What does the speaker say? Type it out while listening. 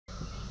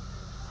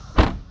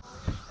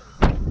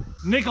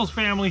Nichols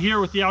family here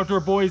with the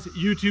Outdoor Boys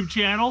YouTube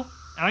channel,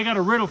 and I got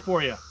a riddle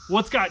for you.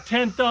 What's got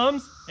 10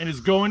 thumbs and is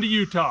going to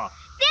Utah?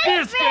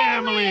 This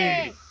family!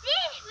 This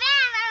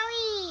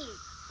family!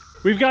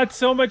 We've got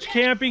so much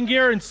camping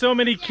gear and so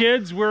many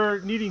kids, we're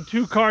needing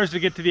 2 cars to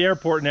get to the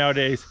airport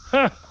nowadays.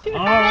 All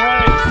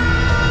right.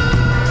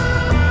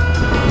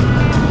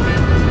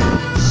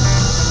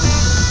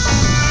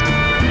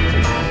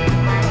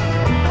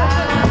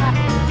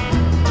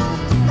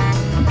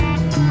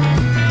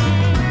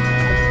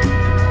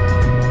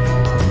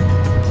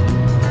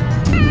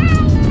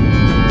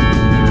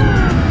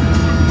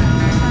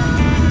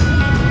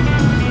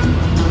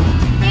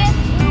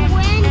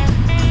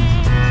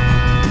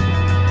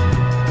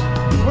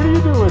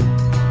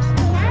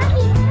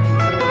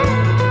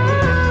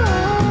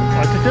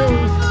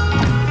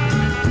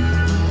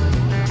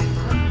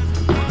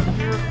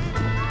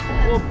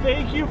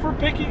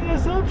 Picking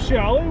us up,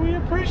 Shelly. We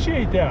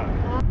appreciate that.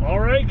 All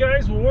right,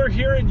 guys. Well, we're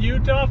here in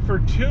Utah for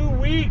 2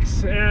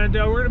 weeks, and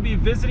we're going to be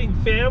visiting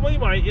family.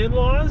 My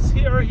in-laws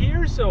are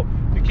here, so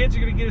the kids are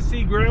going to get to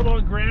see Grandma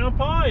and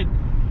Grandpa,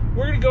 and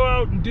we're going to go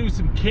out and do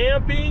some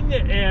camping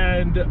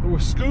and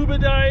scuba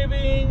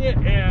diving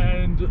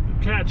and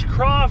catch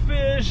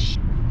crawfish,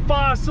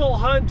 fossil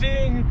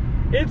hunting.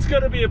 It's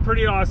going to be a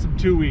pretty awesome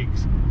 2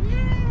 weeks.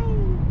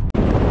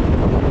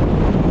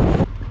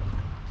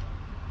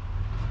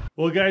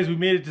 Well, guys, we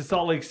made it to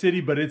Salt Lake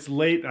City, but it's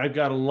late. I've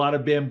got a lot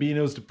of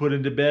bambinos to put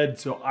into bed,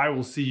 so I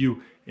will see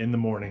you in the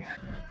morning.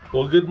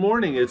 Well, good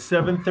morning. It's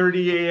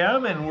 7:30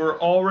 a.m. and we're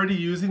already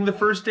using the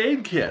first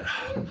aid kit.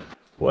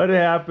 What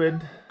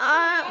happened?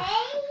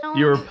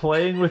 You were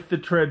playing with the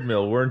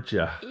treadmill, weren't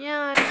you?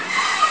 Yeah.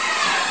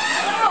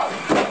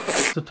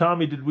 So,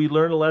 Tommy, did we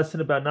learn a lesson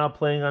about not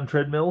playing on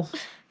treadmills?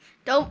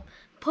 Don't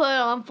put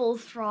it on full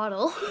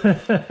throttle.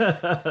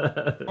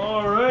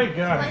 All right,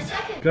 guys.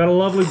 Got a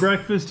lovely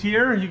breakfast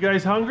here. You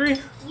guys hungry?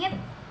 Yep.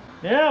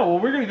 Yeah, well,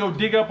 we're gonna go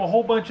dig up a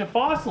whole bunch of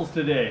fossils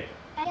today.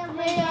 What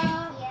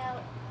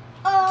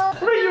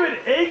are you, an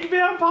egg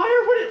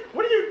vampire?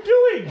 What are you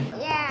doing?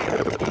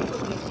 Yeah.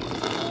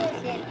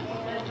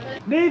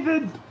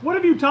 Nathan, what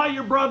have you taught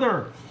your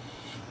brother?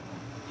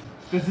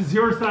 This is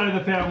your side of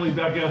the family,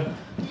 Becca.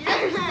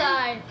 Your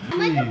side. I'm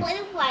like a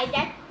butterfly.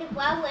 That's the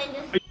flower in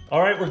the...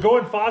 All right, we're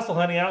going fossil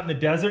hunting out in the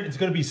desert. It's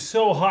gonna be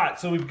so hot.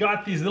 So we've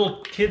got these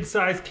little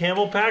kid-sized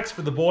camel packs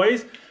for the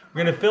boys.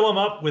 We're gonna fill them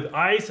up with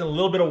ice and a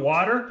little bit of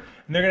water,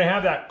 and they're gonna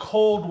have that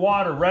cold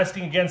water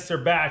resting against their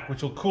back,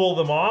 which will cool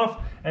them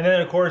off. And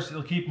then of course,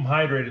 it'll keep them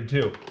hydrated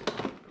too.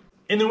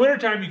 In the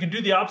wintertime, you can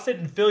do the opposite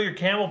and fill your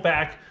camel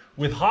pack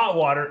with hot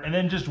water and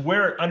then just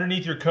wear it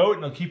underneath your coat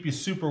and it'll keep you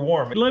super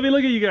warm. Let me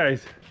look at you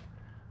guys.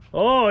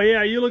 Oh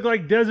yeah, you look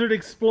like desert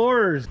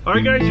explorers. All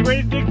right guys, you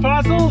ready to dig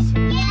fossils?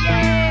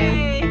 Yay!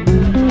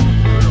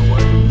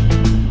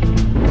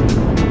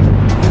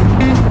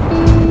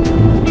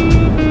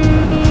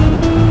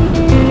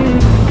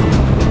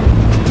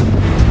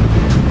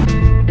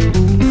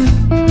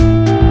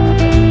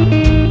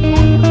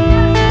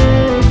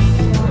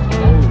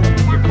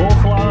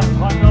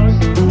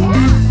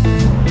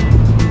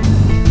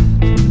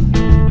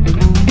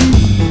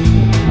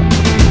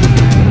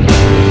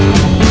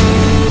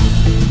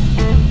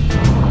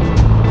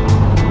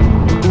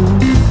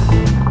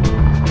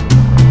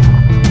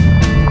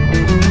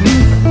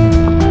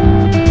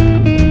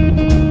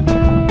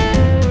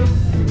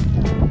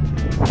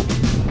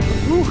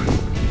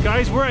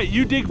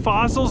 You dig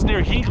fossils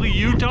near Hinckley,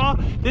 Utah.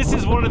 This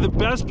is one of the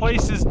best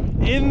places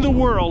in the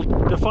world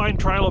to find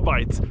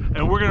trilobites,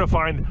 and we're gonna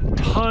find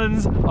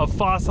tons of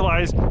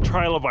fossilized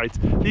trilobites.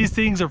 These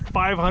things are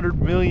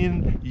 500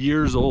 million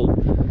years old.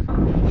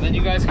 And then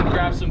you guys can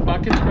grab some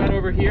buckets right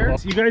over here.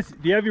 So you guys,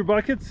 do you have your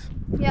buckets?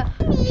 Yeah.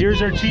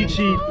 Here's our cheat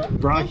sheet.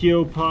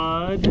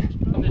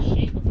 Brachiopod. On the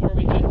sheet before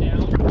we head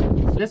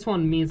down. This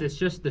one means it's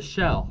just the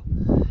shell,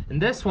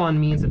 and this one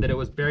means that it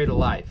was buried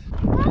alive.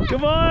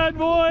 Come on,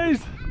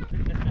 boys!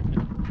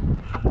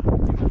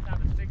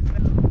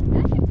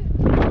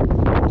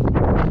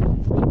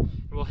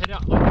 We'll hit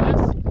it like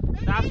this.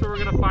 That's where we're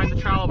gonna find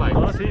the trilobites.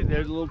 Oh, see,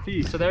 there's a little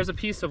piece. So there's a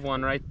piece of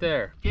one right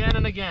there. Again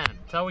and again,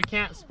 until we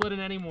can't split it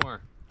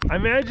anymore. I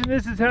imagine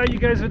this is how you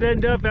guys would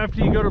end up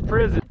after you go to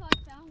prison.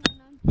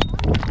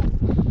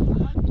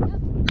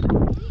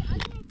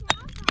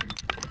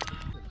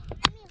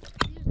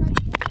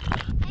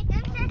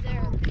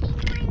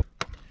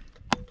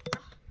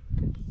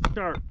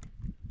 Start.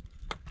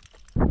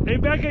 Hey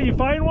Becca, you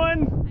find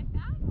one? I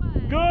found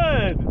one.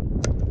 Good.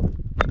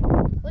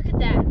 Look at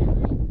that.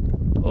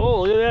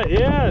 Oh, look at that.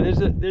 Yeah,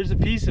 there's a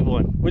piece of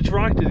one. Which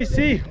rock did you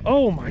see?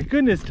 Oh my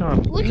goodness,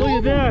 Tom. Look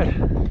at that.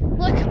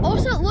 Look,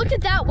 also look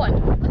at that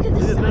one. Look at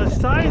this. The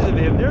size of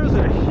him. Those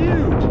are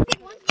huge.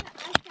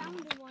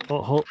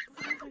 Oh,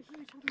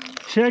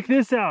 check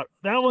this out.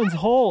 That one's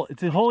whole.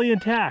 It's wholly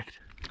intact.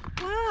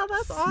 Wow,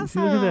 that's awesome. See,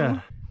 look at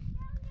that.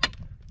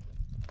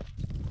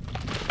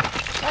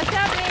 What's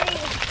happening?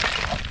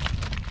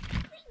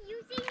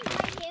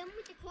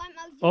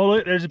 Oh,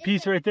 look, there's a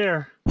piece right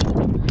there.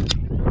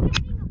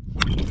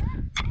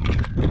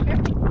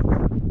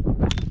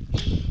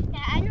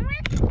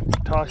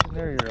 talking.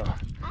 There you go.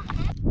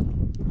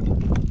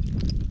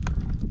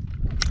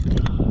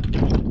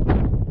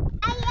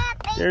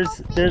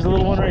 There's a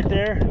little one right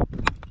there.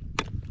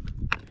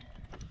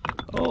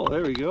 Oh,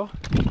 there we go.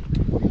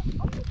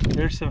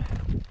 There's some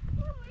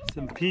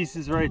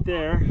pieces right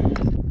there.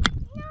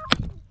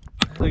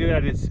 Look at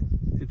that, it's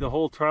the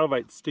whole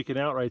trilobite sticking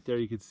out right there.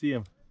 You can see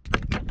him.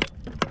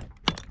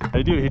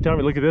 Hey dude, hey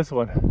Tommy, look at this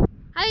one.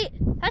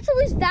 That's at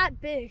least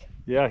that big.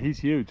 Yeah, he's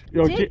huge.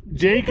 Yo,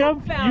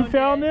 Jacob, you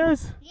found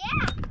this?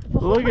 Yeah.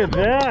 Look at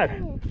that.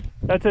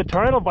 That's a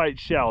trilobite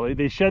shell.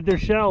 They shed their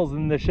shells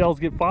and the shells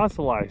get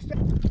fossilized.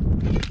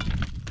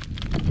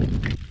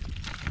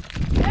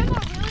 There's a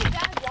really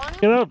bad one.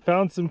 Get up,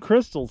 found some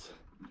crystals.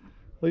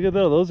 Look at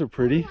those are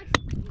pretty.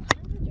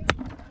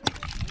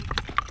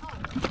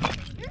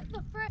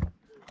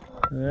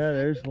 Yeah,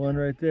 there's one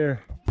right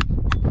there.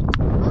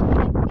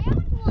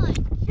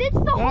 It's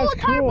the whole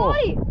entire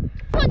body.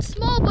 It's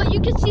small, but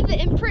you can see the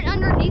imprint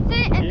underneath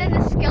it and then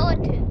the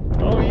skeleton.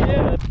 Oh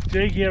yeah.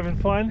 Jake, you having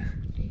fun?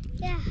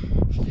 Yeah.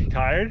 You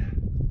tired?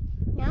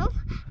 No.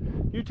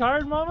 You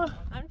tired, Mama?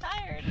 I'm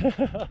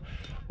tired.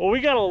 Well,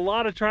 we got a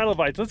lot of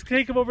trilobites. Let's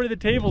take them over to the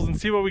tables and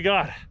see what we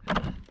got.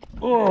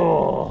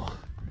 Oh.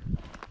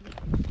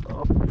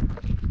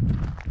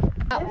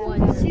 That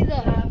one. See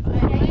the.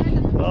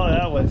 Oh,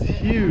 that one's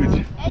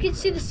huge. You can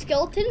see the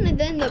skeleton and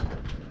then the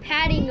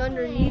padding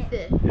underneath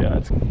it. Yeah,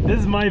 this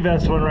is my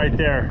best one right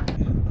there.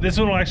 This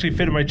one will actually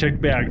fit in my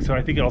checked bag, so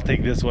I think I'll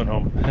take this one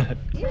home.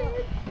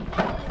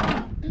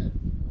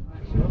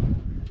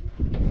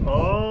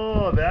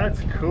 Oh, that's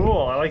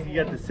cool. I like you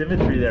got the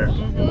symmetry there.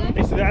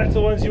 Okay, so that's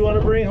the ones you want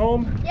to bring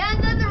home? Yeah,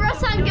 and then the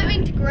rest I'm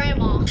giving to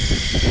Grandma. Ooh,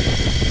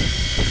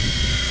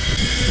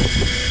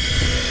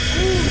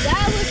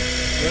 that was.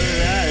 Look at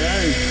that.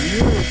 That is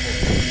beautiful.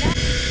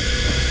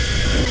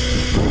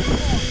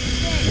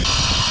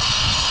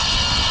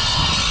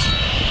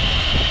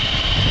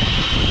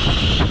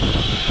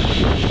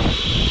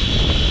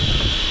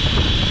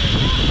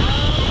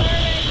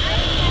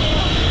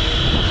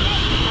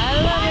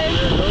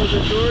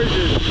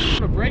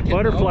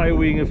 Butterfly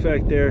wing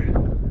effect there.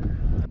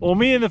 Well,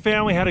 me and the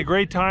family had a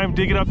great time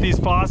digging up these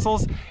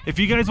fossils. If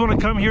you guys want to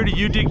come here to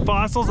You Dig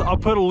Fossils, I'll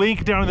put a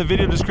link down in the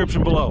video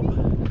description below.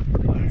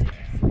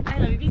 I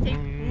love you. Be safe.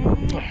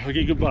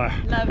 Okay, goodbye.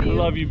 Love you.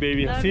 Love you,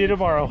 baby. See you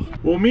tomorrow.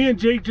 Well, me and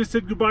Jake just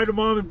said goodbye to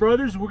Mom and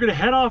brothers. We're gonna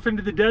head off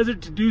into the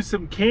desert to do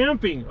some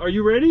camping. Are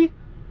you ready?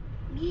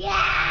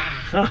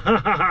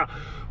 Yeah.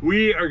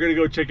 We are gonna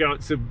go check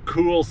out some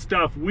cool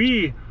stuff.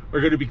 We are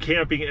gonna be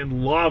camping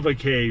in lava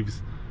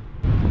caves.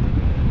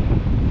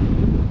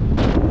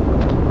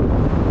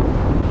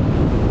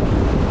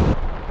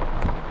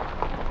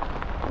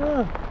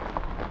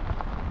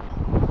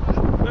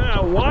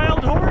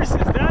 Wild horses,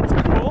 that's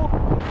cool.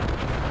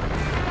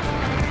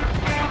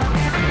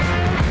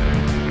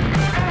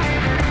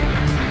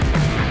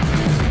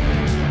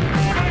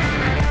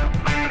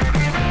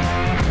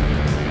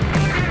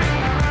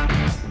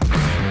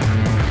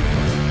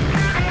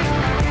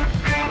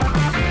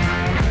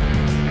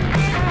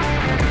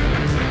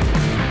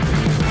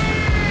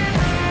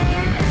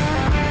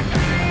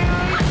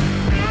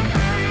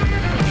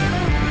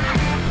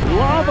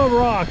 Lava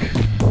rock.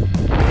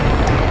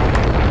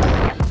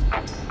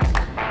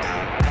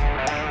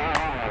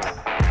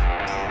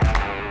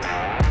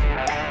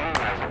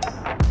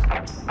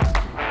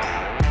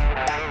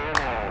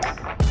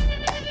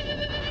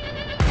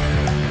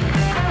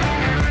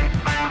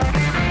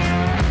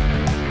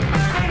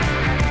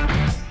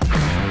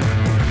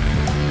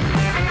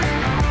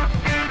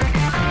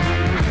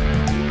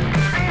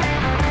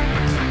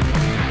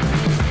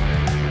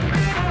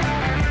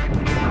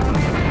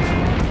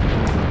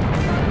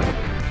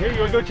 Hey, you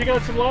wanna go check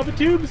out some lava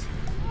tubes?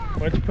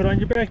 Why don't you put on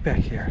your backpack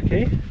here,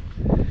 okay?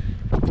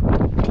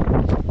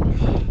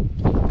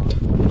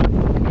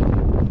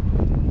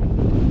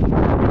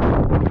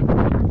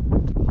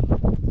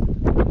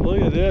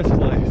 Look at this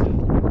place.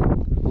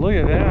 Look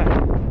at that.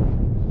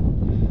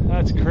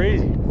 That's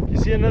crazy. You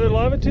see another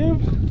lava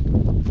tube?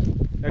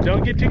 Now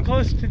don't get too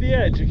close to the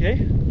edge,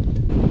 okay?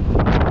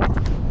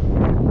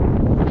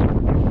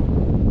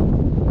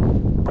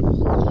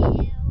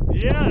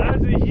 Yeah,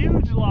 that's a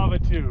huge lava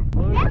tube.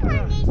 Look at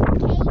that.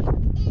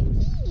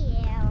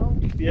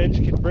 The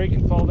edge can break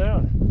and fall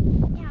down.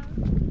 Yeah.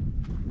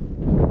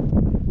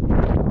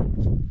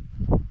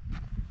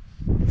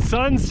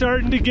 Sun's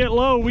starting to get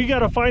low. We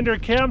gotta find our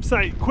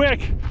campsite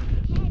quick.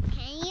 Can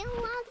you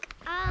look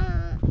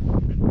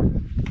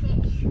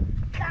this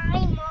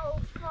sky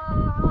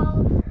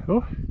fall?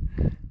 Oh,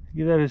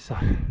 give that a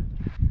shot.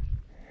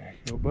 There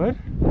you go, bud.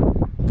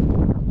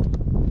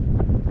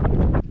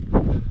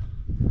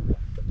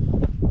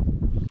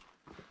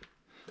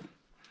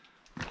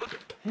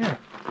 Here.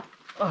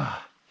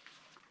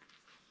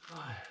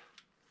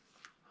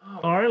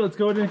 All right, let's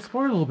go ahead and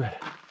explore a little bit.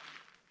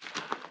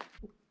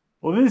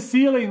 Well, this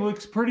ceiling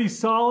looks pretty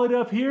solid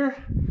up here.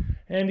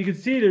 And you can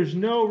see there's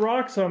no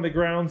rocks on the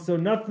ground, so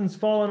nothing's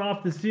fallen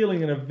off the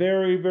ceiling in a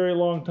very, very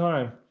long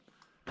time.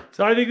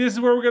 So I think this is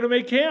where we're gonna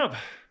make camp.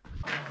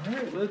 All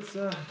right, let's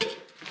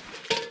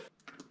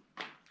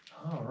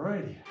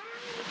Alrighty.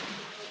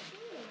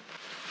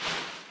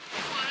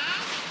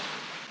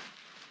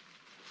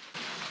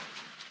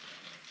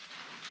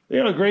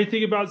 You know, the great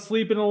thing about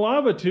sleeping in a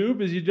lava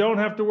tube is you don't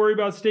have to worry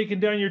about staking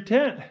down your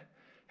tent.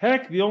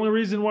 Heck, the only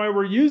reason why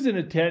we're using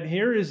a tent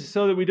here is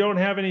so that we don't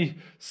have any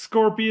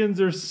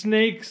scorpions or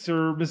snakes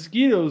or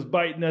mosquitoes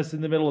biting us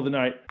in the middle of the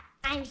night.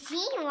 I'm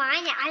seeing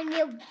one. I'm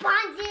gonna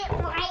punch it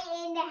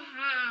right in the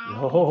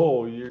head.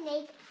 Oh, you're...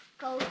 Snake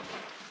goes.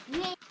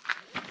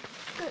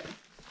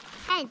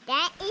 And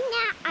that is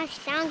not a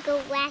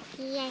sunglow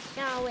as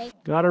always.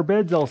 Got our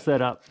beds all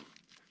set up.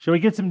 Shall we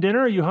get some dinner?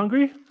 Are you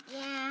hungry?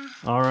 Yeah.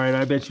 All right,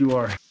 I bet you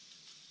are.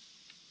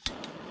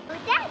 Was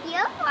that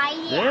you right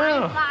here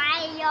Yeah. on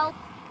fire?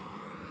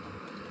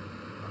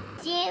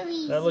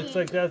 Seriously. That looks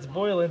like that's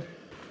boiling.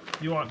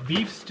 Do you want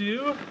beef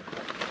stew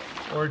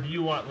or do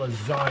you want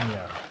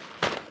lasagna?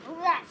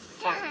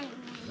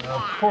 Lasagna.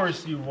 Of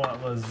course you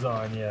want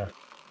lasagna.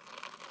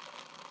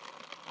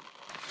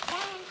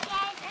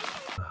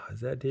 Does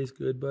that taste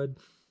good, bud?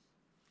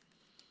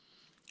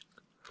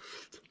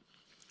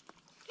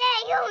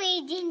 Yeah, you're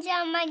eating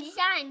some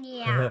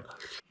lasagna.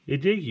 Hey,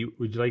 Jake,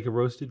 would you like a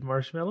roasted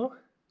marshmallow?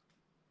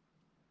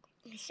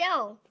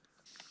 So,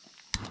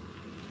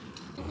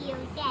 you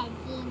said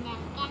in the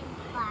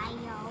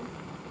campfire.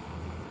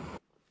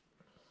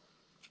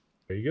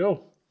 There you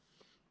go.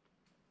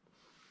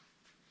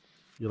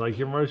 You like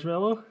your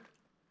marshmallow?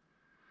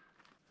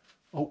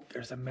 Oh,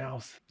 there's a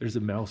mouse. There's a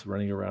mouse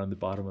running around the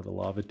bottom of the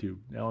lava tube.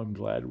 Now I'm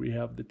glad we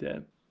have the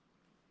tent.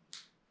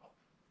 Oh,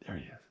 there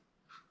he is.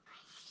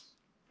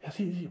 Yes,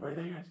 he's right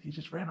there. He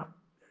just ran up.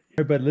 All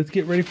right, bud, let's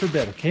get ready for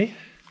bed, okay?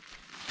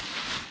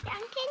 I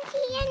can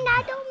see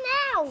another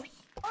mouse.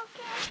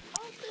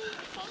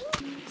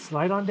 Okay.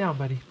 Slide on down,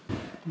 buddy.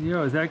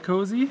 Yo, is that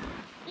cozy?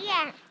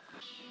 Yeah.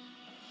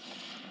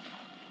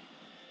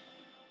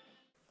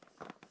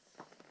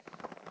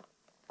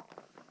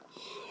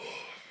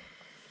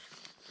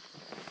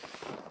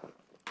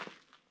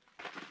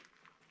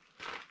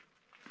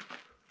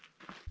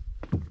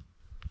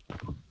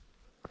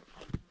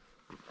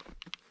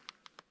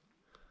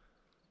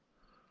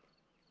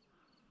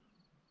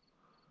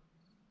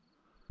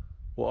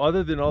 Well,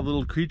 other than all the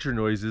little creature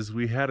noises,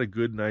 we had a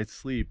good night's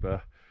sleep.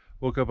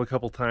 Woke up a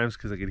couple times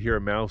because I could hear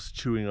a mouse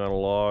chewing on a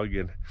log,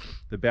 and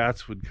the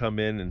bats would come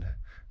in and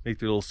make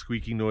their little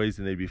squeaking noise,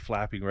 and they'd be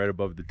flapping right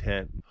above the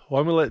tent.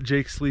 Well, I'm gonna let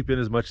Jake sleep in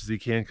as much as he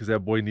can because that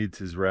boy needs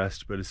his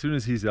rest. But as soon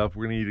as he's up,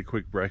 we're gonna eat a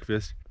quick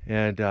breakfast,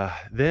 and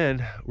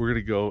then we're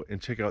gonna go and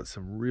check out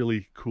some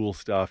really cool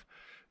stuff.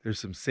 There's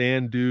some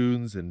sand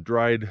dunes and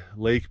dried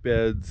lake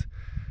beds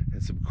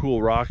and some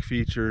cool rock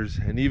features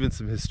and even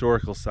some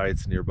historical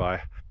sites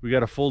nearby. We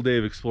got a full day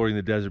of exploring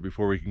the desert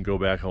before we can go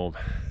back home.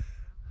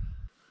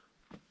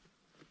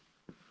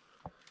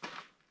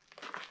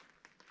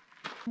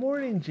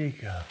 Morning,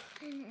 Jacob.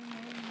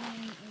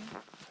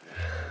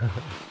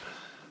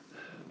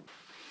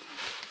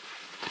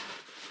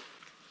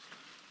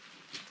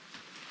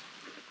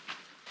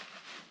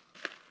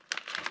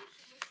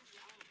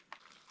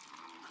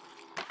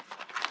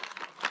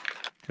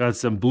 Got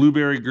some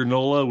blueberry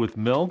granola with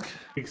milk.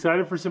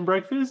 Excited for some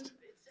breakfast?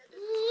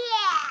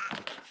 Yeah.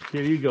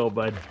 Here you go,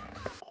 bud.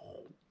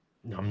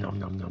 Nom nom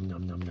nom nom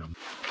nom nom nom.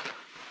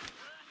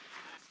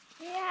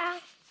 Yeah.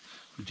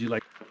 Would you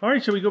like? All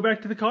right, shall we go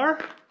back to the car?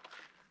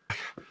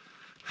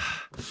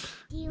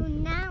 Do you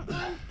not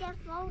want to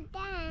fall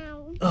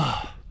down?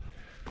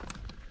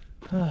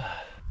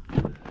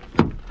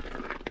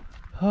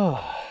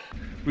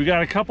 We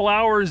got a couple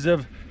hours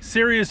of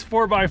serious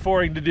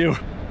 4x4ing to do.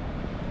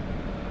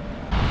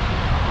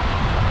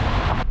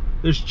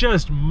 There's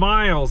just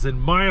miles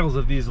and miles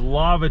of these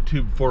lava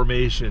tube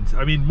formations.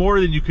 I mean, more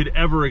than you could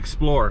ever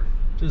explore.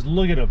 Just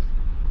look at them.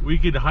 We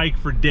could hike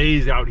for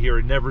days out here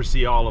and never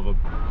see all of them.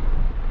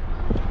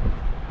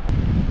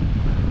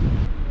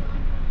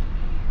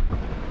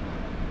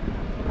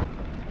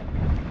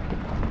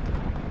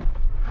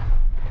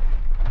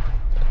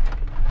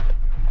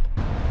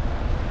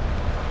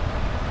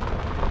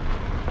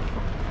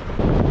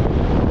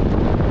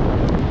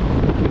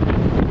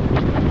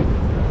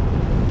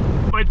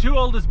 My two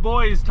oldest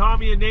boys,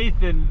 Tommy and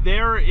Nathan,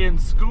 they're in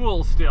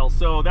school still,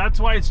 so that's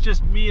why it's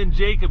just me and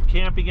Jacob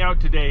camping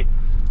out today.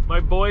 My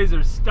boys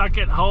are stuck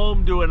at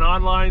home doing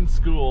online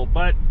school,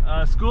 but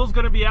school's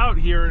gonna be out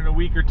here in a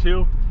week or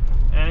two,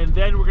 and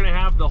then we're gonna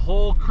have the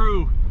whole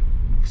crew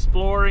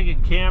exploring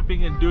and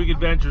camping and doing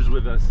adventures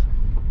with us.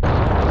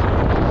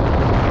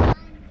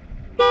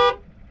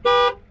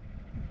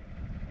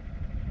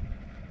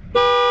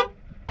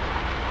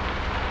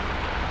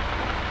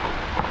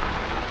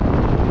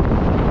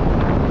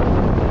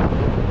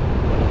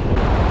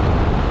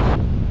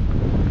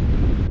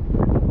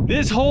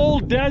 This whole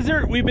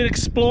desert we've been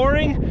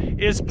exploring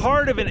is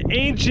part of an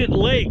ancient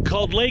lake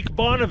called Lake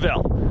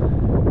Bonneville.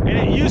 And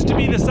it used to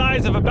be the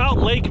size of about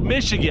Lake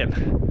Michigan.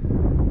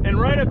 And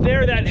right up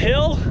there, that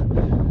hill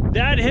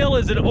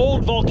is an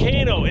old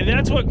volcano, and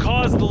that's what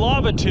caused the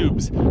lava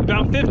tubes.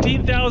 About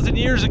 15,000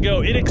 years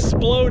ago, it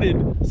exploded.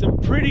 Some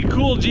pretty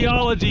cool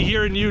geology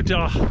here in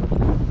Utah.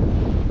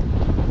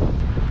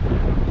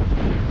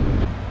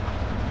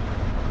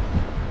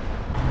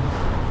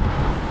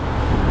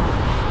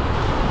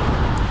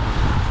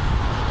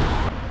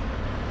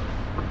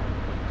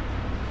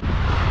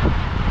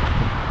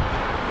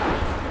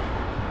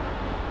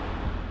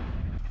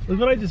 Look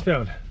what I just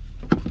found.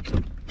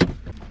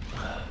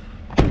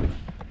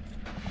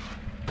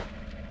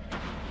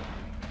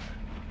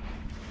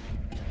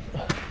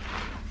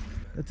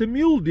 That's a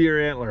mule deer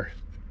antler.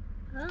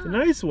 It's a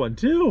nice one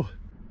too.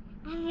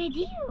 I'm a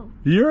deer.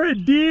 You're a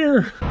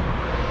deer.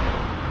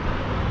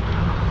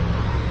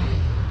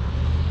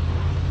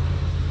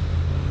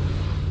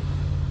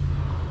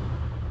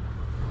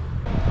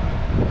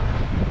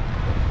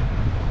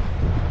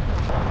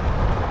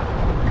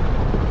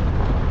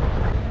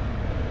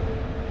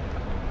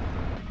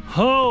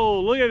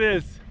 Oh, look at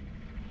this.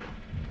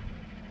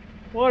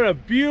 What a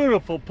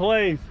beautiful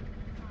place.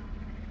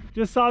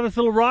 Just saw this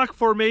little rock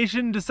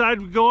formation, decided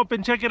to go up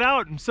and check it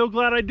out. I'm so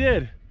glad I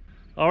did.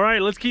 All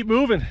right, let's keep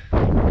moving.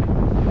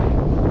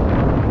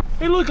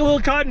 Hey, look, a little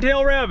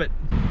cottontail rabbit.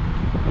 See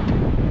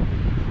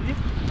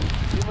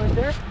right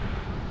there?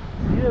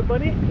 See that,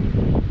 buddy?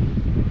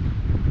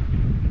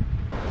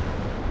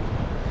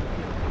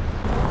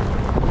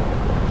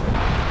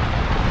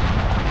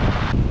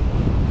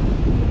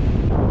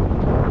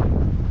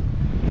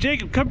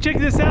 Jacob, come check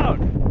this out.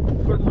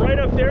 Right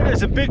up there,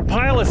 there's a big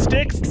pile of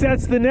sticks.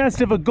 That's the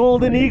nest of a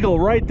golden eagle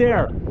right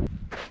there.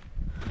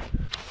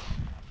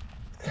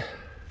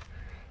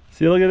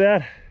 See, look at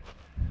that.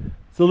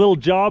 It's a little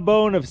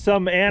jawbone of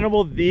some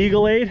animal that the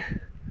eagle ate.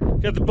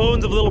 Got the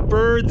bones of little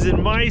birds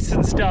and mice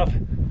and stuff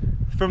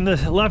from the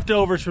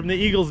leftovers from the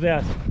eagle's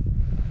nest.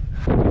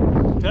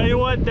 Tell you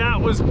what,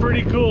 that was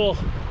pretty cool.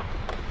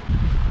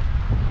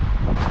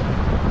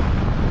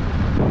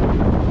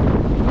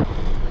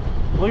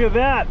 Look at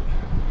that.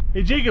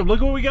 Hey Jacob, look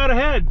what we got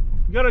ahead.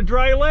 We got a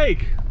dry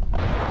lake.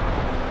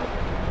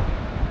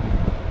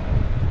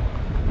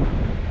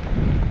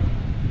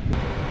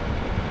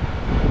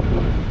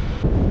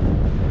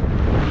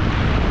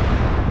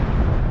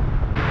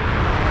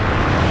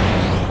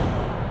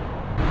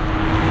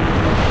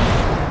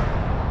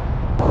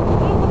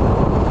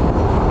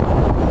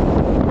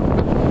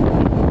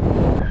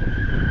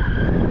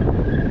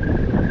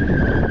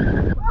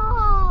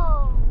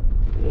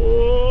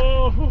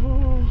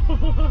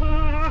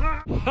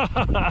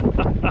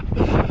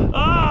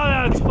 Oh,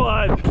 that's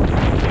fun.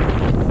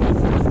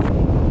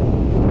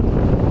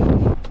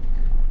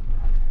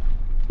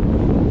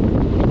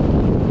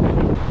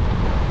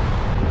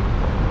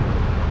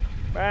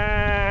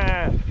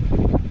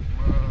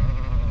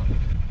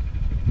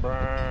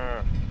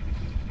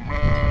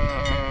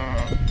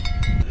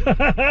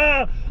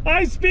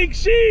 I speak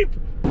sheep.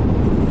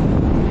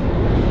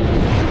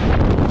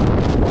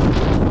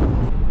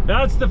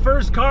 That's the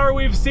first car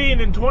we've seen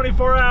in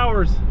 24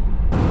 hours.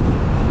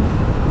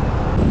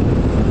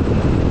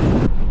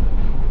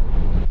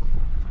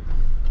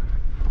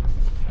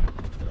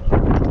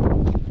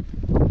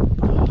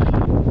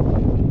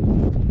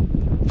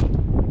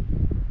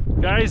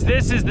 Guys,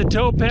 this is the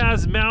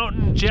Topaz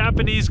Mountain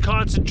Japanese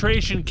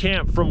concentration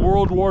camp from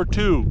World War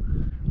II.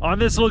 On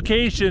this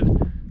location,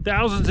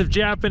 thousands of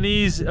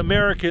Japanese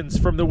Americans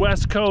from the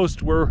West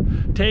Coast were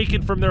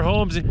taken from their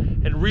homes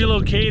and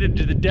relocated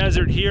to the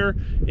desert here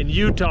in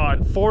Utah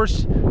and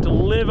forced to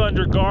live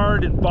under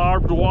guard and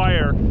barbed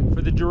wire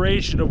for the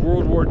duration of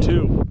World War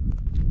II.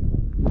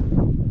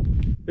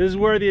 This is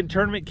where the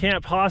internment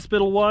camp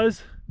hospital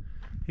was.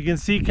 You can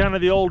see kind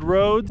of the old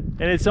roads,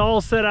 and it's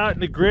all set out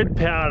in a grid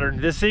pattern.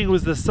 This thing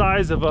was the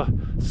size of a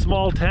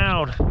small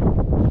town.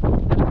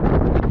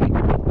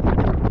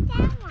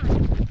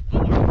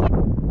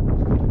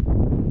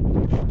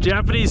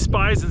 Japanese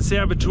spies and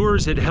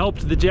saboteurs had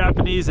helped the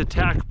Japanese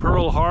attack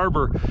Pearl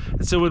Harbor,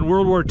 and so when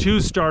World War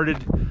II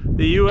started,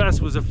 the US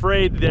was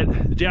afraid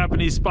that the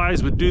Japanese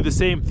spies would do the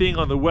same thing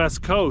on the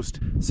West Coast.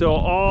 So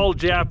all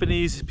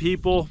Japanese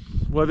people,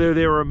 whether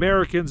they were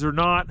Americans or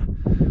not,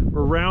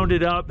 were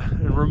rounded up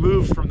and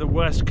removed from the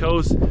West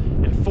Coast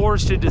and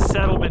forced into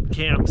settlement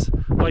camps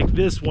like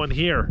this one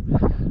here,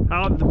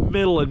 out in the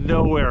middle of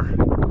nowhere.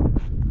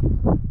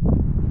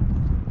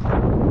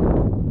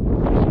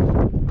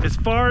 As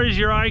far as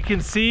your eye can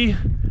see,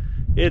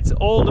 it's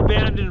old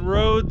abandoned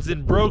roads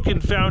and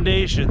broken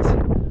foundations.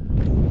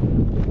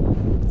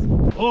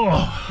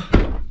 Oh!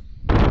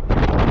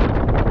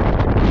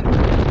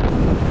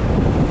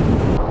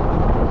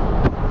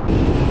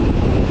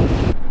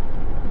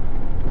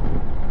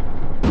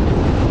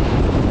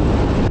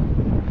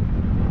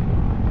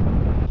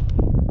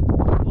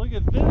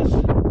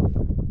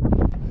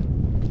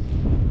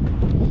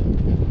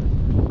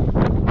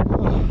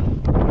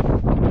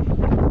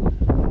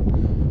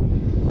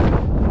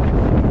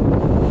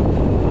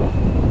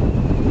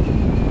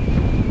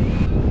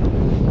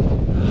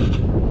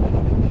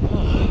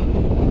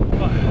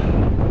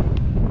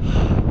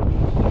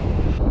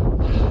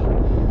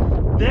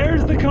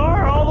 There's the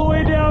car all the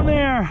way down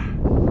there.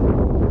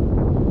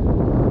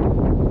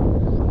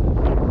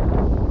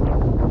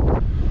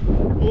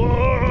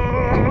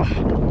 Whoa.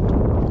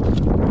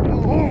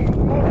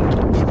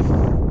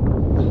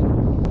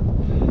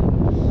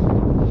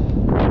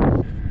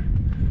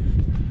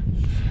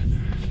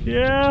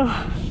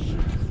 Yeah.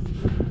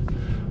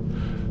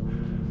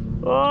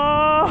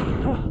 Oh.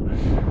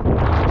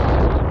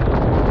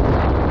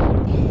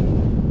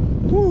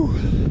 Whew.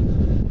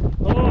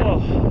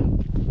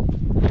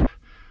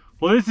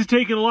 Well, this is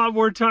taking a lot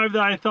more time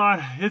than I thought.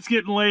 It's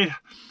getting late.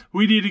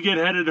 We need to get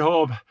headed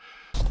home.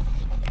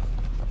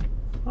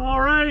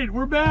 All right,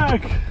 we're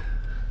back.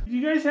 Did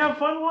you guys have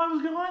fun while I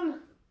was gone?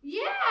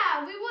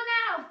 Yeah, we went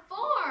out a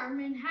farm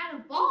and had a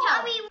ball.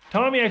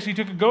 Tommy actually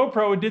took a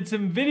GoPro and did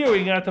some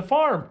videoing at the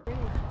farm.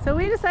 So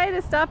we decided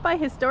to stop by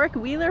historic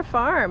Wheeler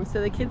Farm so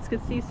the kids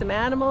could see some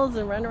animals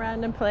and run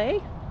around and play.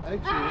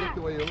 Actually, I like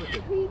the way you look at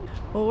it.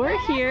 Well, we're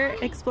here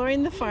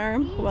exploring the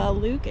farm while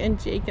Luke and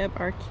Jacob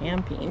are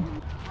camping.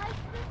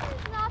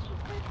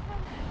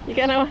 You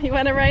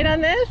want to ride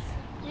on this?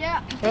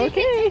 Yeah.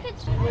 Okay.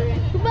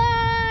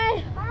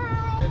 Bye.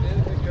 And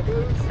then the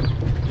caboose,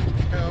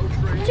 cow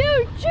train.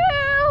 Choo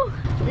choo.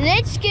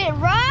 Let's get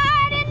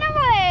right in the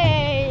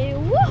way.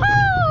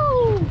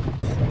 Woohoo!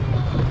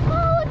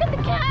 Oh, look at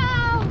the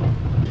cow.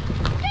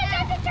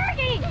 That's a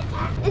turkey.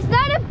 Is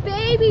that a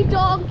baby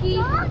donkey?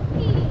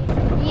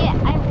 Yeah,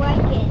 I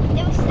like it.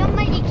 There was so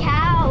many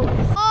cows.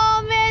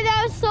 Oh man,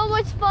 that was so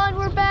much fun.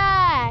 We're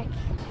back.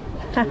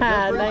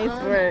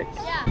 Nice work.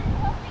 Yeah.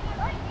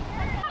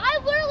 I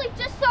literally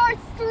just saw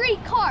 3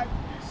 carp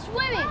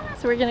swimming.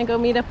 So we're gonna go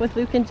meet up with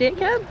Luke and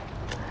Jacob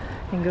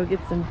and go get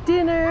some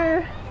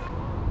dinner.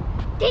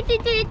 You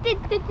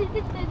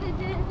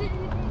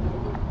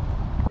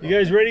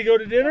guys ready to go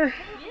to dinner?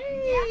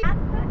 Yeah.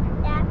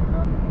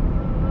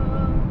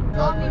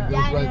 Tommy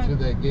goes right through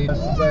that gate.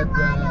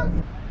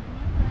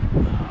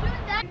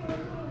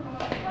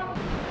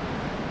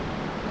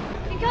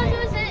 Because it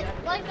was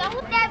like I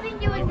was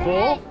stabbing you in the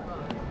Full? head.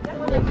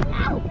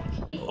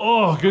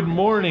 Oh, good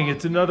morning.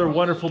 It's another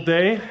wonderful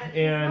day,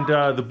 and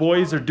the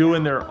boys are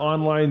doing their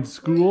online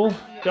school.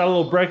 Got a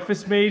little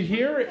breakfast made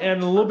here, and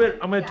in a little bit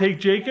I'm going to take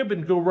Jacob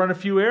and go run a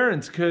few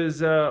errands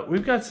because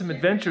we've got some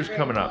adventures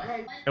coming up.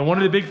 And one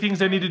of the big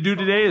things I need to do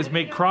today is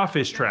make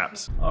crawfish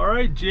traps. All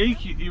right,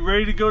 Jake, you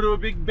ready to go to a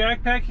big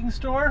backpacking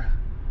store?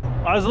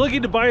 I was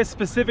looking to buy a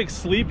specific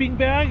sleeping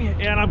bag,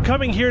 and I'm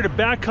coming here to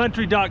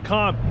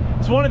backcountry.com.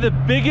 It's one of the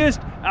biggest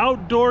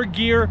outdoor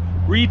gear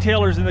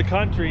retailers in the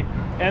country,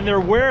 and their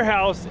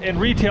warehouse and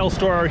retail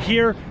store are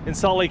here in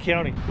Salt Lake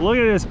County. Look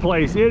at this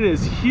place, it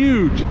is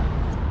huge.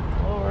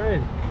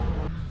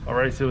 All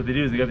right, so what they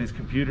do is they got these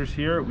computers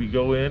here. We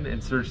go in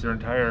and search their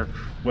entire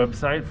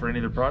website for any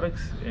of their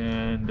products,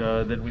 and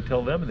then we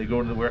tell them, and they go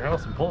into the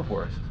warehouse and pull it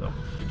for us. So,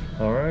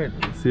 all right,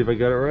 let's see if I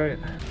got it right.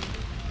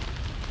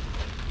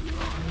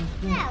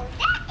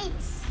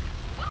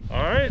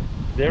 All right,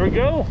 there we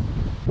go.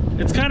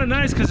 It's kind of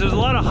nice because there's a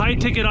lot of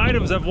high-ticket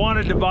items I've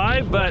wanted to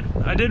buy, but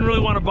I didn't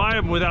really want to buy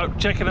them without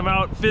checking them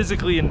out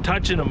physically and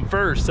touching them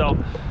first. So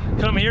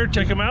come here,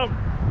 check them out,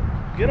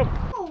 get them.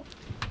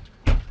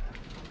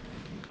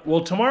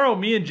 Well, tomorrow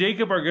me and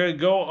Jacob are going to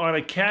go on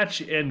a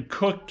catch and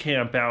cook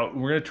camp out.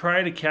 We're going to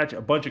try to catch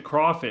a bunch of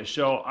crawfish.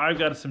 So I've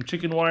got some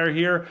chicken wire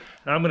here,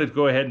 and I'm going to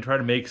go ahead and try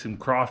to make some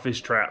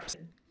crawfish traps.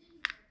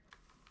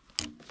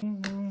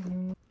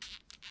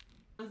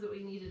 That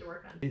we needed to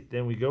work on.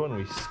 Then we go and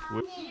we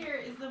squish.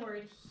 Here is the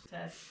word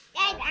test.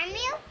 Dad, I'm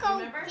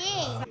gonna go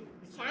dig.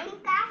 Some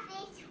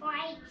crawfish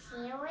like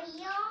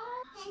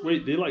cereal.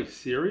 Wait, they like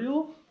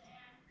cereal?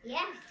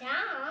 Yeah,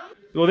 some.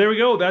 Well, there we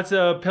go. That's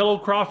a pillow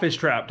crawfish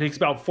trap. Takes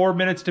about 4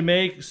 minutes to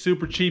make.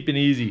 Super cheap and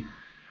easy.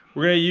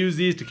 We're going to use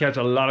these to catch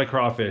a lot of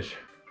crawfish.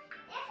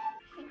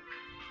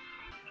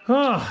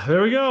 Ah,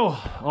 there we go.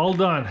 All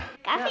done.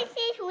 Crawfish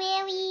is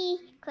really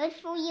good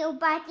for your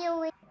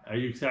body. Are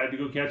you excited to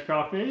go catch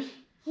crawfish?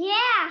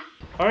 Yeah.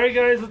 All right,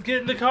 guys, let's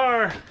get in the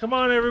car. Come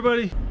on,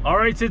 everybody. All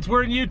right, since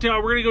we're in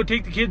Utah, we're gonna go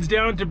take the kids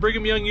down to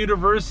Brigham Young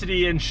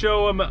University and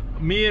show them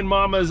me and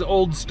Mama's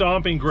old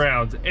stomping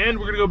grounds. And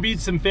we're gonna go meet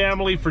some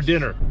family for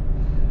dinner.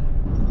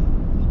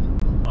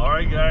 All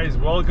right, guys,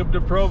 welcome to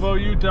Provo,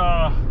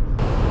 Utah.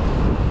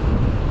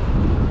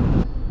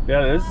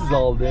 Yeah, this is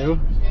all new.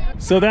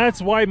 So that's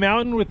Y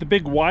Mountain with the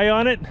big Y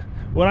on it.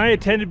 When I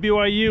attended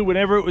BYU,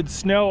 whenever it would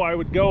snow, I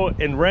would go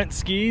and rent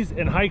skis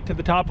and hike to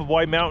the top of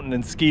Y Mountain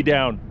and ski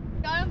down.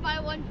 Gotta buy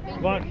one.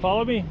 Come on,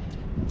 follow me.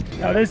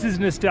 Now this is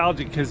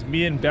nostalgic because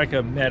me and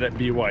Becca met at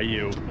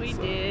BYU. We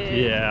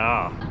did.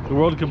 Yeah, the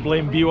world can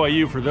blame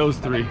BYU for those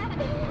 3.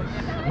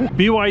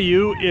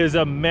 BYU is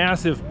a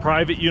massive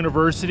private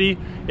university.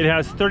 It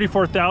has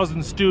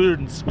 34,000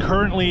 students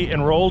currently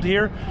enrolled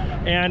here,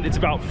 and it's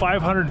about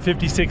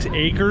 556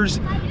 acres,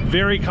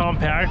 very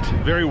compact,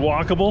 very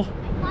walkable.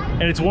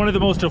 And it's one of the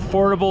most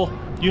affordable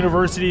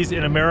universities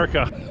in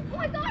America. Oh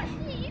my gosh,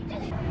 you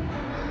just...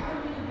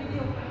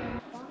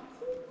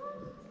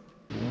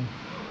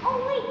 Oh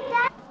wait,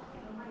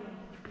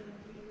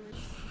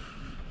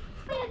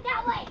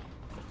 that way.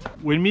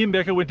 When me and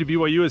Becca went to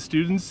BYU as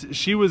students,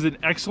 she was an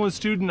excellent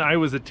student, I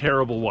was a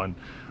terrible one.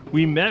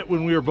 We met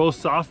when we were both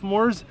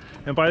sophomores,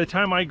 and by the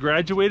time I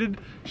graduated,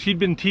 she'd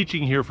been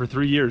teaching here for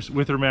 3 years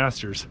with her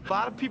master's. A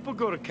lot of people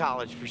go to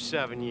college for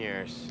 7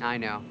 years. I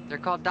know. They're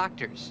called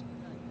doctors.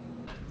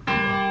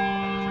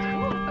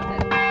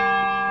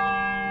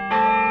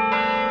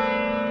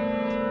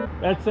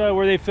 That's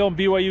where they filmed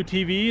BYU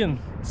TV, and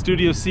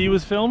Studio C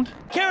was filmed.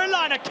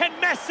 Carolina can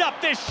mess up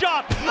this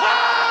shot.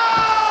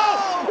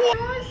 Oh!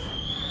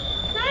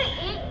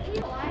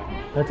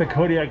 That's a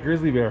Kodiak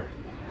grizzly bear.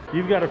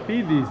 You've got to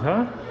feed these,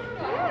 huh?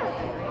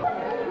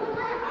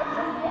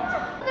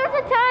 There's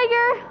a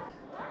tiger.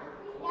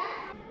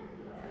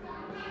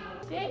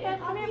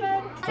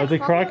 That's a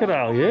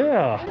crocodile,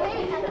 yeah.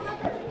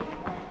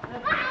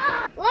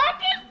 Look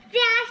at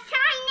that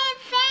tiny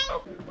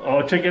thing.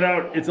 Oh, check it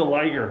out. It's a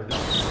liger.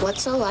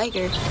 What's a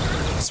liger?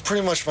 It's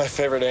pretty much my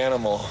favorite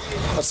animal.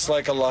 It's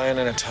like a lion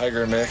and a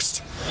tiger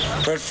mixed.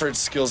 Bred for its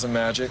skills and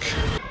magic.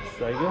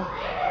 Liger?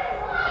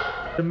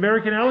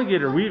 American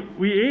alligator.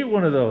 We ate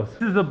one of those.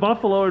 This is a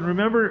buffalo, and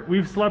remember,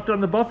 we've slept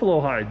on the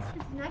buffalo hides.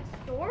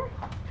 Next door.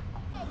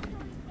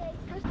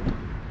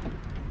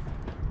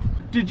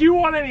 Did you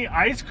want any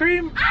ice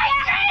cream?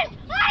 Ice cream!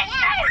 Ice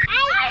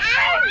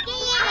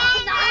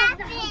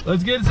cream!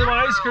 Let's get some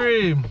ice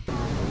cream.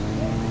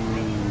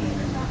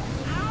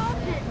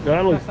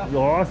 That looks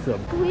awesome.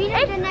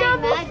 It's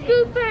double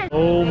scooping.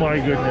 Oh my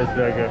goodness,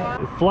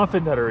 Becca.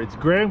 Fluffin' Nutter. It's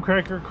graham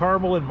cracker,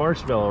 caramel, and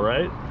marshmallow,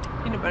 right?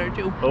 Peanut butter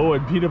too. Oh,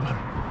 and peanut butter.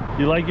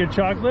 You like your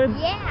chocolate?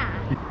 Yeah.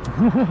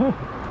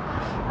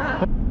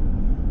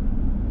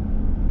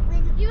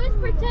 He was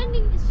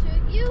pretending to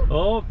shoot you.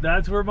 Oh,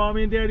 that's where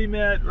Mommy and Daddy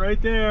met,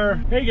 right there.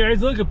 Hey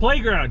guys, look, a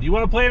playground. You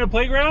want to play in a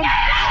playground?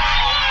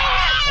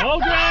 Okay.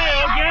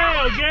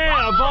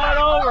 I'll pull it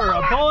over.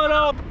 I'll pull it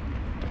up.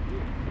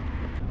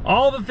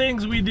 All the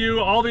things we do,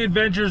 all the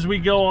adventures we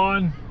go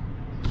on,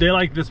 they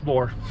like this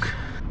more.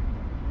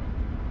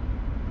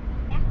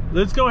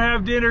 Let's go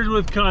have dinners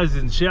with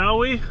cousins, shall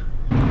we?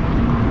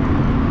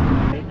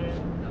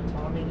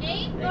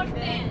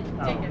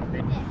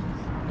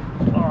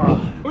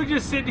 We're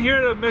just sitting here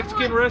at a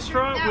Mexican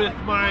restaurant with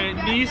my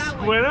niece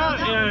Gwenna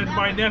and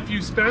my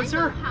nephew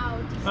Spencer.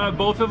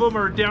 Both of them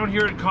are down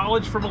here at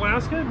college from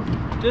Alaska.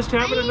 Just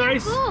having a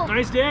nice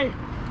day.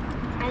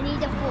 I need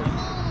to poop.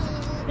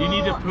 You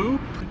need to poop?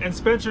 And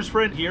Spencer's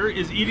friend here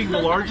is eating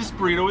the largest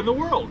burrito in the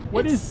world.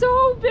 What is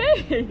so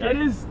big? That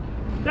is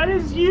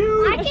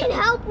huge. I can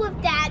help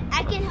with that.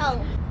 I can help.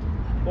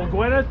 Well,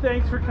 Gwenna,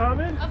 thanks for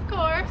coming. Of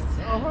course.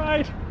 All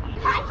right.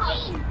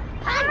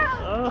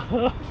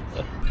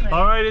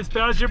 All right, it's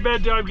past your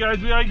bedtime, guys.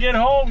 We gotta get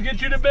home,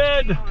 get you to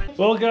bed.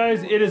 Well,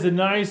 guys, it is a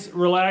nice,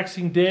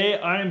 relaxing day.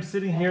 I am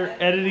sitting here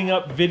editing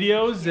up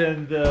videos,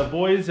 and the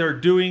boys are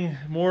doing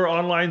more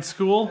online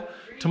school.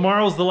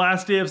 Tomorrow's the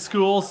last day of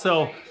school,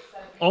 so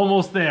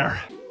almost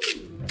there.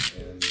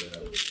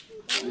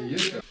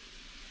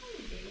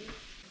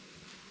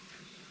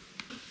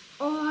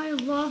 Oh, I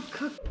love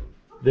cooking.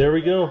 There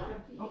we go.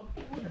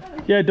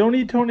 Yeah, don't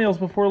eat toenails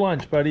before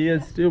lunch, buddy.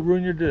 It'll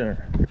ruin your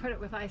dinner. Put it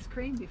with ice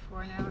cream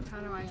before and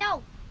avocado ice.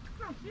 No.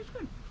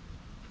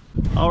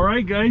 All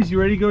right, guys, you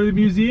ready to go to the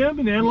museum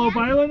in Antelope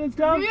Island and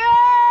stuff? Yeah!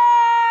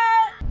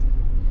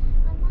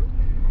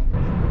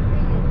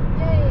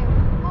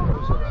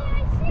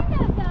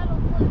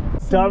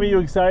 Tommy, you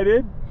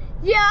excited?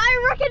 Yeah,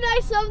 I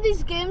recognize some of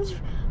these games,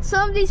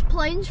 some of these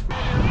planes.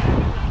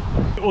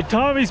 Well,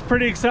 Tommy's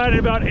pretty excited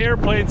about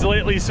airplanes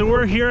lately, so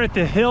we're here at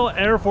the Hill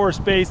Air Force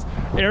Base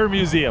Air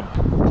Museum.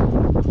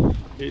 One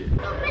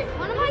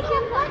of my kids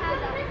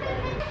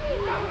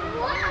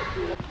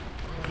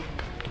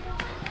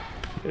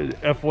had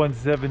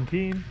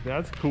F-117,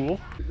 that's cool.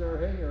 Is there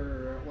a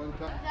hangar at one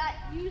time?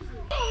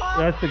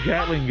 That's the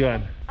Gatling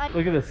gun.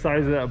 Look at the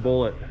size of that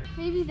bullet.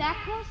 Maybe that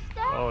close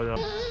stuff? Oh, no.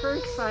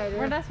 First fighter.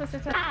 We're not supposed to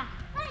touch.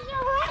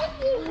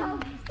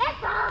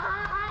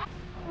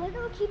 We're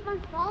gonna keep on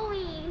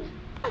falling.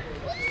 Look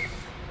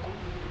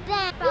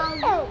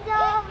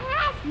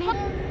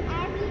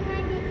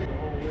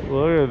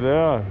at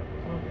that.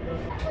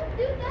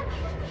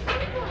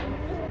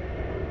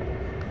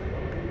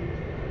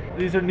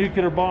 These are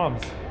nuclear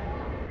bombs.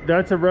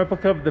 That's a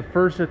replica of the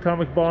first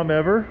atomic bomb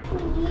ever. We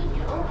need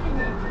to open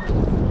it.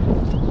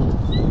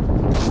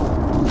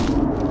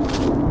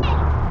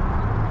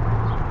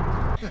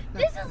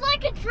 This is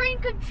like a dream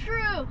come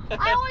true.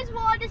 I always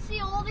wanted to see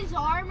all these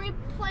army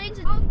planes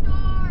and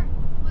outdoor.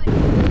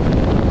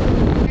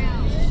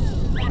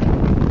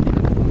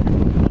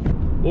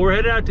 Well, we're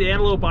headed out to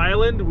Antelope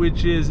Island,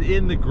 which is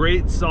in the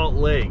Great Salt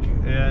Lake.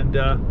 And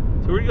so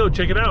we're gonna go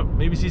check it out.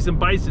 Maybe see some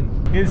bison.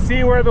 You can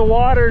see where the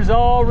water's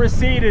all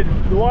receded.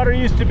 The water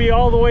used to be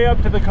all the way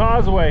up to the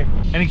causeway.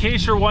 And in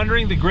case you're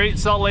wondering, the Great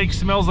Salt Lake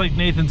smells like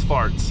Nathan's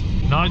farts.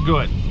 Not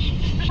good.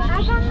 I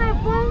got my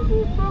phone.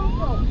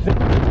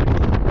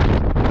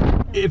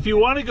 If you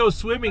want to go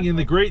swimming in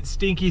the Great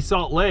Stinky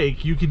Salt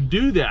Lake, you can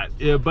do that,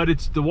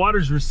 but the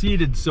water's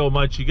receded so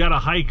much, you gotta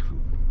hike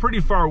pretty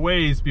far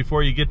ways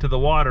before you get to the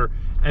water,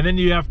 and then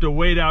you have to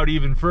wade out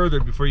even further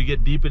before you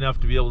get deep enough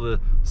to be able to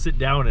sit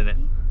down in it.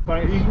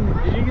 You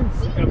can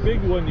a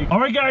big one. All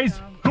right, guys,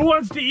 who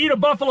wants to eat a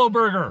buffalo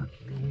burger?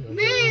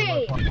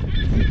 Me!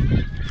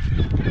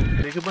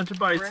 Take a bunch of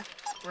bites.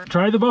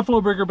 Try the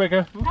buffalo burger,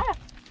 Becca.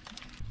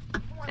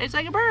 It's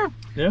like a burger.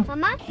 Yeah?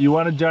 Mama? You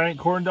want a giant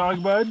corn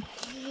dog, bud?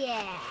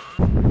 Yeah.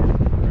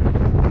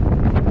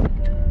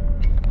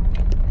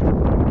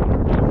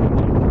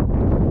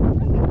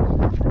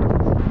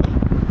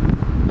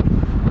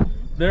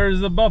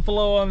 there's the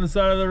buffalo on the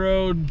side of the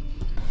road.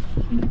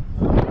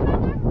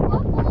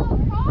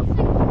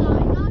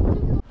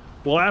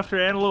 Well,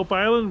 after Antelope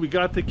Island, we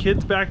got the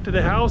kids back to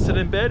the house and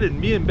in bed,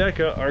 and me and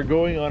Becca are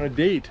going on a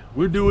date.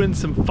 We're doing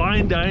some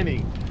fine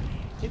dining.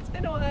 It's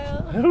been a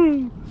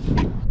while.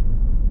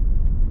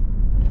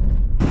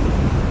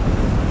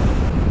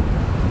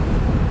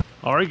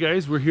 All right,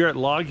 guys, we're here at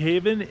Log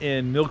Haven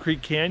in Mill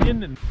Creek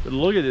Canyon, and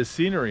look at this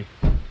scenery.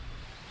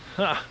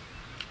 Ha,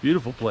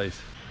 beautiful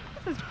place.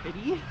 This is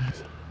pretty.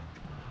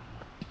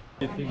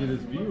 What do you think of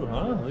this view,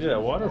 huh? Look at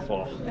that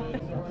waterfall.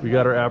 We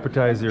got our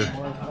appetizer,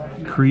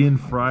 Korean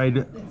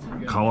fried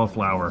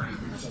cauliflower.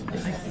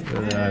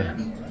 Look at that.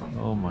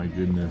 Oh my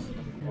goodness.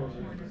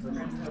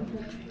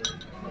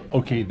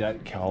 Okay,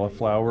 that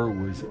cauliflower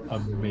was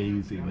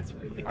amazing.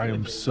 I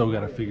am so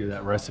gonna figure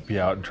that recipe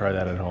out and try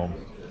that at home.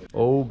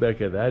 Oh,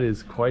 Becca, that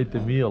is quite the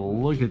meal.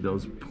 Look at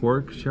those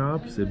pork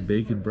chops and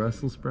bacon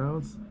Brussels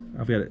sprouts.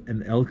 I've got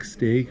an elk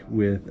steak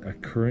with a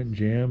currant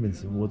jam and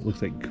some what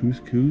looks like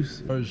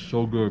couscous. That is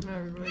so good.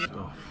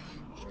 Oh,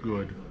 it's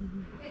good.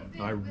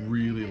 I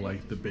really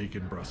like the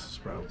bacon Brussels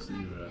sprouts.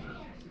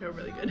 They're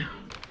really good.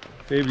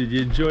 Babe, did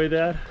you enjoy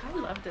that? I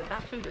loved it.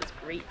 That food was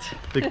great.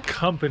 The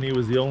company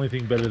was the only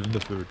thing better than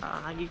the food.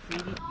 Ah, you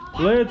greedy.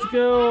 Let's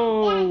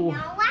go!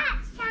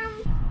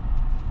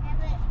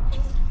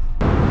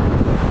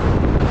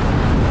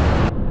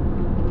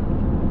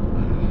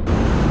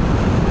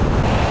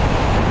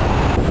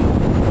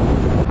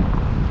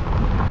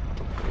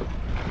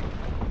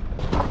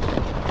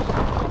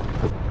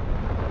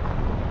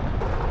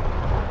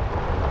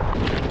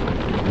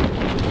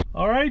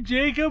 All right,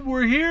 Jacob,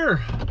 we're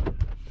here.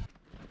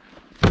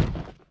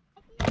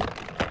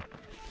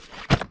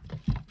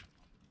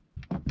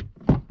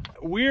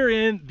 We're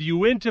in the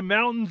Uinta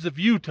Mountains of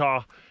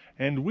Utah,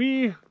 and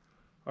we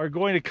are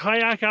going to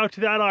kayak out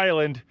to that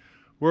island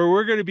where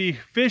we're going to be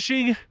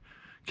fishing,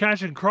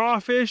 catching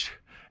crawfish,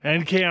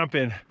 and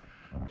camping.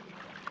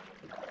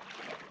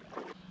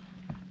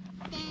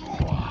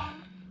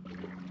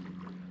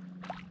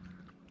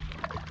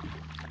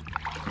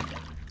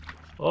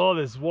 Oh,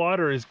 this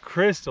water is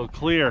crystal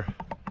clear.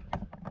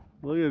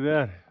 Look at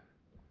that.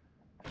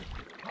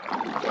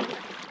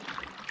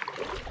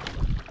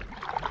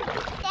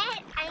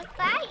 Dad, I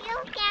thought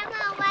your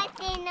camera was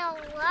in the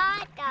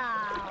water.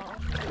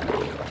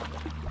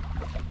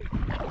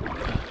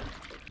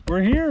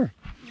 We're here.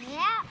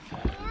 Yeah.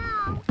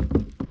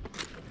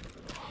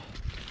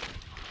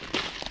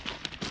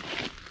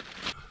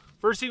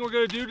 First thing we're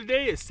going to do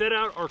today is set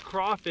out our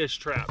crawfish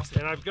traps.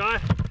 And I've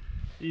got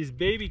these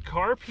baby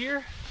carp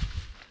here.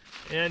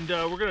 And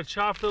we're going to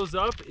chop those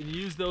up and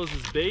use those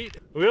as bait.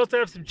 We also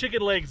have some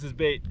chicken legs as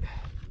bait.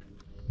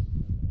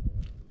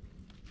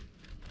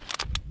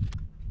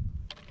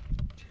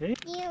 Okay.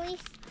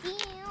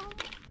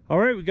 All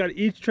right, we got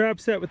each trap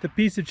set with a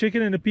piece of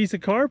chicken and a piece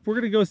of carp. We're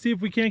going to go see if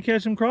we can't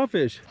catch some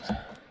crawfish.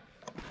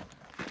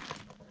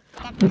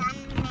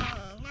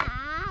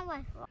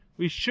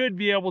 We should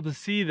be able to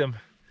see them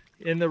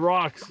in the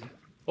rocks.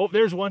 Oh,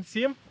 there's one.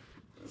 See him?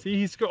 See,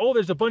 he's, oh,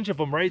 there's a bunch of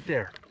them right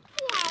there.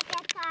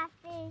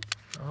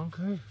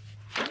 Okay.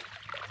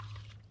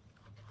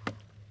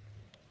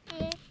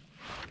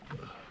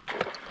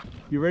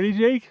 You ready,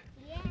 Jake?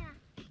 Yeah.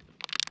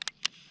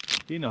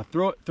 You know,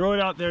 throw it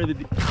out there.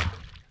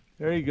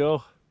 There you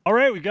go. All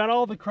right, we got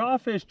all the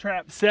crawfish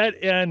traps set,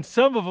 and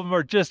some of them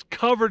are just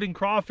covered in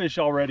crawfish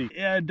already.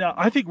 And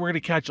I think we're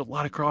gonna catch a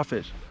lot of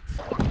crawfish.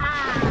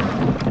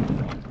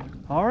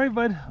 All right,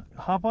 bud,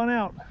 hop on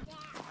out.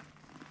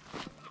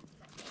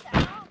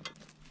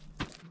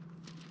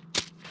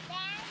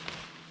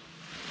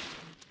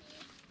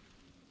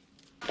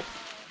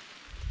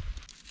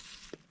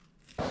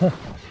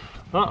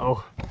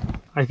 Uh-oh,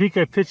 I think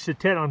I pitched a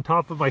tent on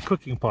top of my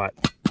cooking pot.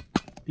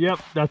 Yep,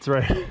 that's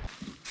right.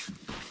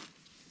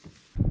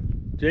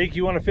 Jake,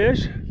 you want to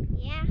fish?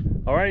 Yeah.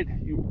 All right,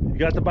 you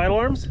got the bite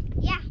alarms?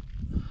 Yeah.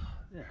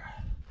 There.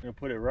 I'm gonna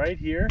put it right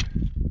here.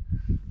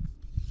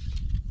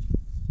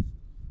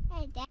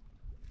 Hey, Dad.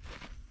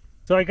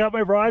 So I got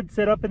my rod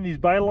set up in these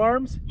bite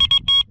alarms.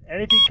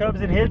 Anything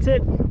comes and hits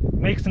it,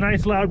 makes a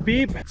nice loud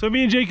beep. So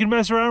me and Jake can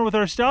mess around with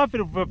our stuff,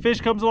 and if a fish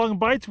comes along and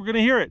bites, we're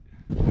gonna hear it.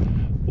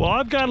 Well,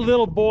 I've got a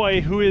little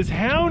boy who is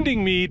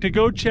hounding me to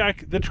go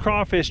check the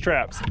crawfish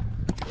traps.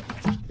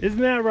 Isn't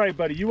that right,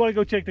 buddy? You want to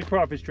go check the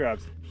crawfish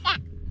traps? Yeah.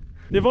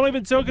 They've only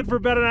been soaking for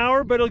about an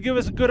hour, but it'll give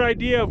us a good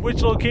idea of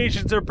which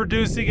locations are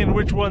producing and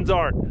which ones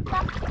aren't.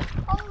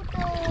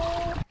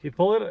 Okay,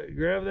 pull it,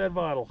 grab that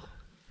bottle.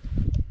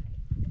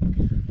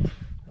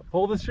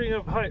 Pull the string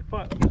up high,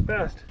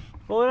 fast.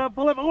 Pull it up,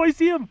 pull up. Oh, I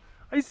see him!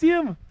 I see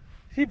him!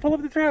 See, pull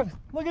up the traps.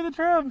 Look at the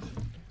traps.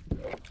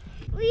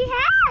 We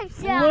have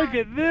some. Look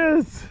at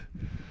this.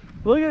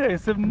 Look at it,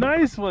 some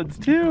nice ones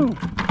too.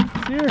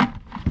 Here.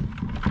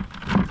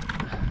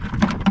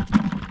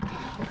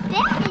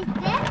 This is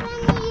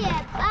definitely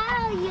a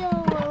value.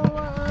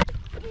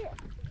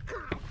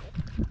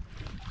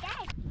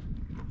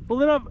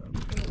 Pull it up.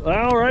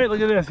 All right,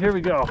 look at this. Here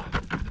we go.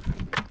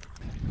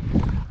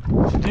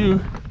 What you do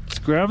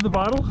Just grab the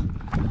bottle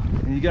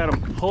and you gotta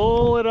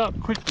pull it up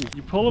quickly.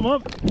 You pull them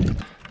up.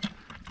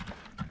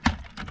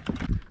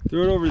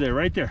 Throw it over there,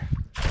 right there.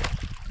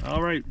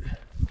 All right,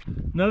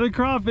 another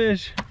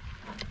crawfish.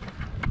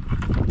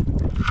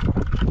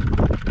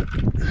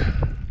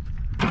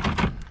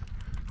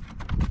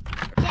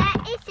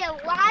 That is a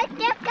lot of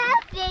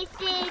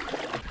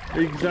crawfishes.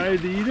 Are you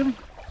excited to eat them?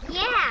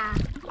 Yeah.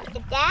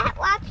 That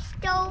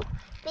lobster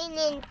been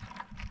in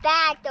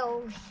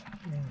battles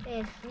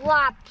with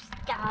lobsters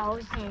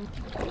and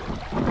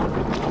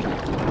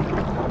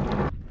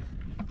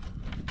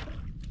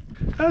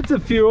That's a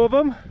few of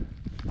them.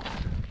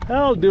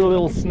 I'll do a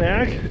little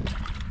snack.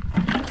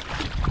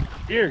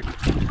 Here.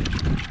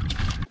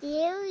 do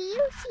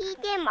you see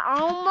them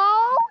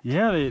almost?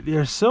 Yeah,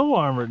 they're so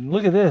armored.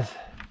 Look at this.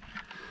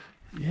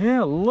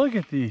 Yeah, look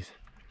at these.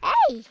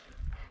 Hey,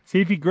 See,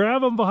 if you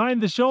grab them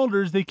behind the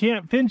shoulders, they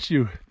can't pinch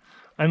you.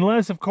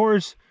 Unless, of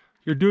course,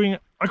 you're doing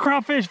a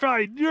crawfish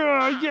fight.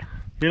 Yeah.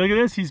 Here, look at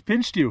this. He's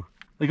pinched you.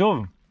 Let go of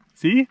him.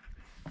 See?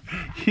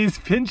 He's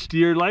pinched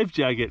your life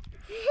jacket.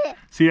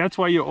 See, that's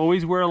why you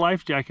always wear a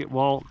life jacket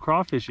while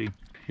crawfishing.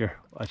 Here,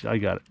 watch, I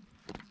got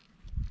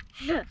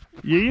it.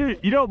 You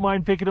don't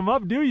mind picking them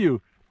up, do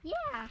you? yeah.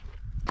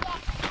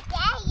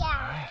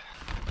 Yeah.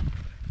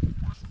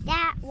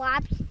 That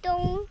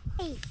lobster.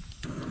 Hey.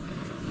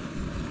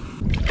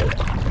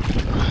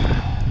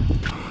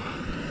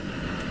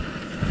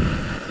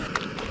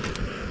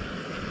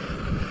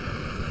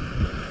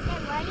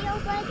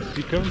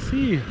 You come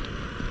see.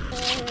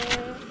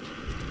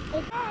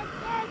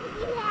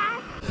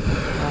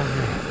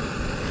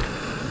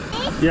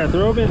 Yeah,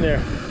 throw them in there.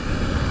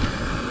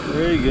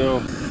 There you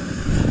go.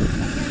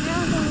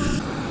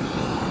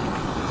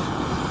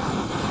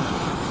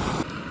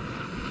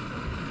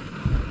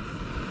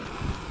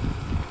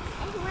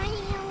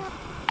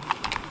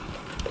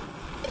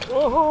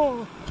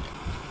 Oh!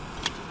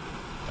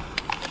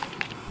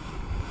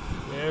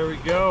 There we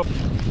go.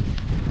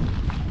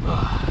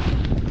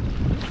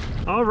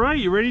 All right,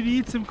 you ready to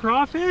eat some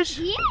crawfish?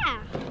 Yeah.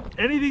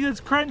 Anything that's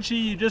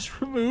crunchy, you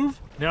just remove.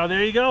 Now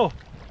there you go.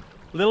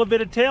 A little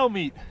bit of tail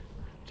meat.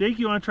 Jake,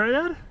 you want to try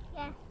that?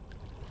 Yeah.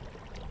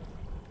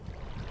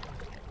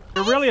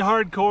 They're really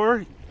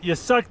hardcore. You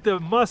suck the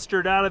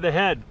mustard out of the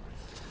head.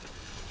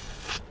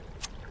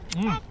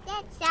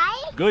 That's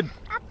right. Good.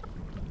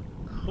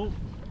 Cool.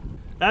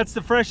 That's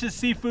the freshest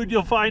seafood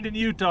you'll find in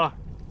Utah.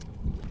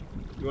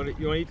 You want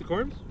to eat the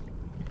corns?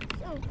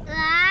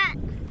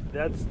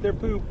 That's their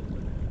poop.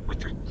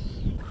 What's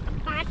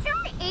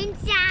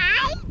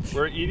inside?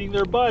 We're eating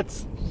their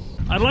butts.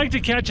 I'd like to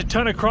catch a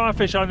ton of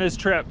crawfish on this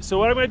trip. So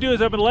what I'm gonna do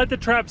is I'm gonna let the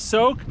traps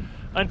soak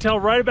until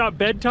right about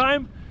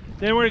bedtime.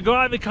 Then we're gonna go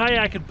out in the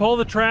kayak and pull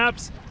the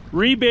traps,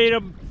 rebait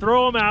them,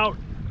 throw them out,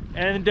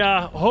 and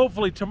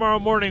hopefully tomorrow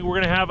morning we're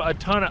gonna have a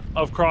ton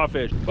of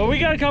crawfish. But we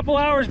got a couple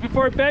hours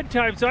before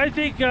bedtime, so I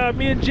think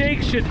me and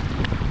Jake should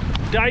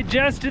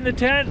digest in the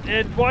tent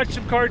and watch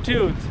some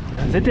cartoons.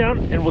 Sit down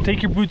and we'll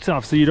take your boots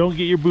off so you don't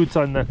get your boots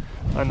on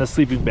the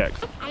sleeping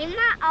bags. I'm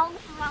not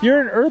earthworm.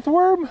 You're an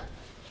earthworm?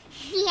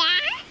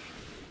 Yeah.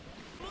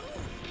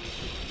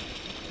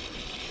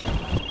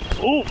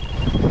 Oh!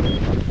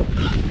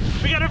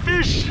 We got a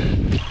fish!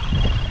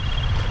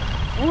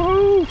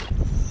 Woohoo!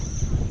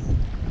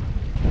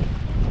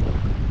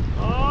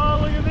 Oh,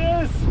 look at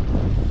this!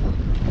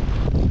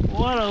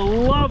 What a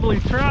lovely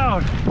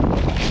trout!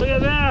 Look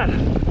at that!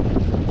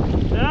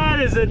 That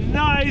is a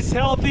nice,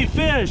 healthy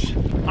fish.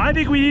 I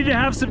think we need to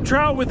have some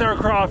trout with our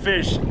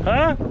crawfish,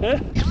 huh?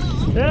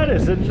 That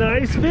is a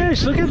nice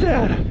fish. Look at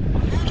that.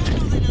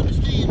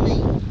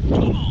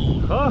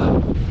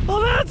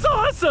 Oh, that's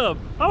awesome.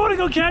 I want to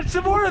go catch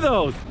some more of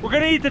those. We're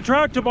going to eat the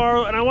trout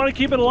tomorrow, and I want to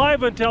keep it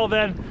alive until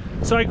then.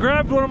 So I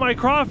grabbed one of my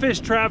crawfish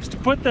traps to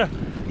put the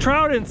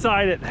trout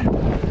inside it.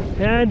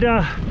 And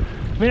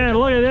man,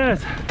 look at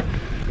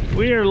this.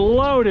 We are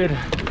loaded.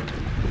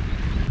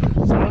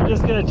 So I'm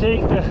just going to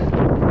take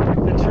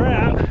the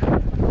trap.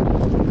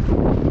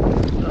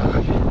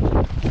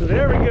 So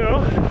there we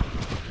go.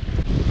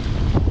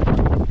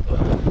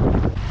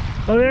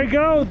 Oh, there you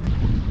go.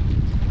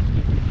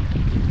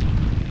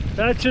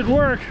 That should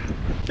work.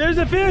 There's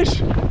a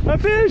fish! A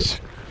fish!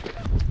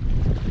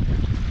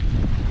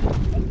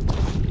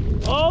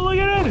 Oh, look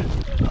at it!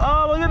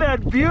 Oh, look at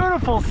that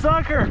beautiful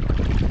sucker!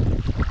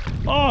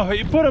 Oh,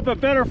 you put up a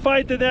better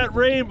fight than that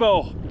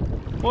rainbow.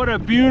 What a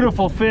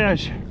beautiful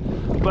fish.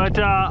 But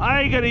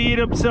I ain't gonna eat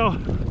him, so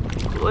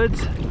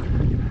let's...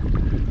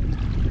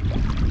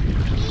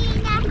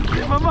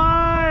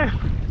 Bye-bye!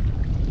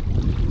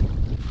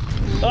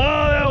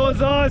 Oh, that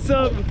was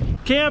awesome!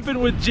 Camping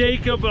with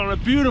Jacob on a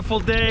beautiful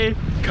day,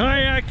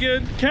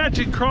 kayaking,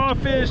 catching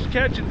crawfish,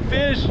 catching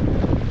fish.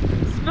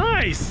 It's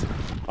nice.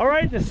 All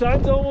right, the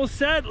sun's almost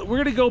set. We're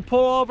gonna go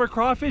pull all of our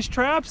crawfish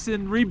traps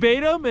and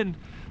rebait them and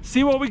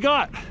see what we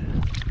got.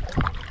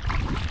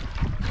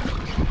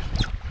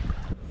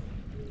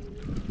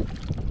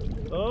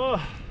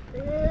 Oh,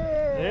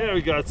 there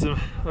we got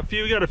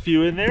a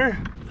few in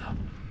there.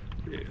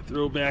 Okay,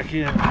 throw back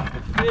in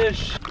the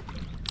fish.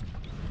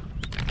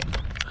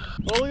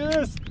 Oh, look at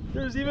this.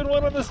 There's even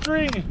one on the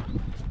string.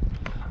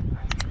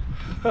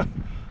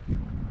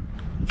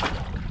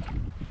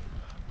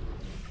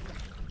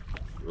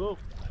 Oh,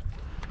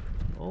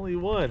 only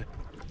one.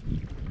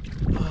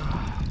 We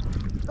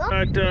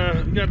got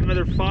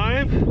another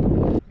 5.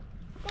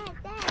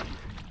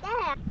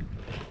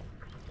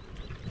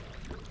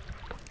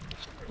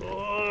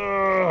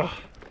 Oh,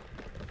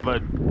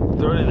 but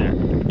throw it in there.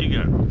 You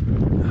got it. All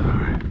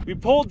right. We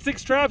pulled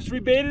 6 traps,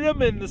 rebaited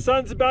them, and the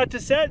sun's about to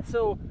set,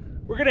 so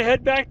we're gonna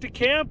head back to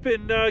camp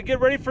and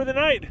get ready for the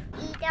night.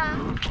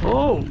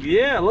 Oh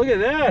yeah, look at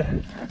that.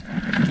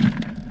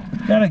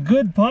 Got a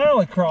good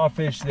pile of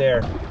crawfish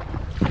there.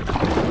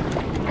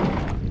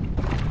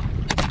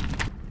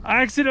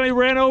 I accidentally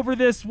ran over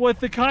this with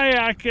the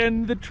kayak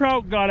and the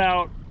trout got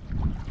out.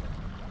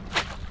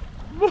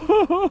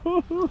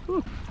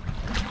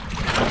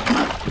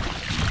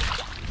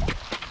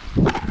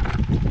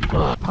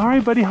 All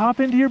right, buddy, hop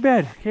into your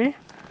bed, okay?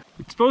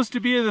 It's supposed to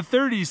be in the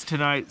 30s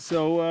tonight,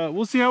 so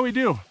we'll see how we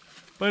do.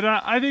 But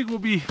I think we'll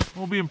be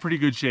in pretty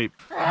good shape.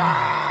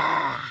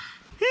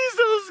 He's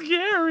so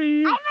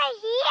scary. I'm a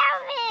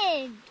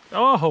human.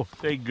 Oh,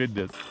 thank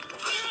goodness.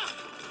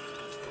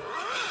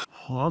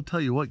 Well, I'll tell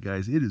you what,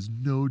 guys, it is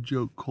no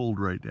joke cold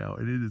right now,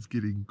 and it is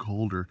getting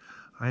colder.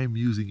 I am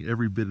using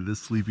every bit of this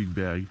sleeping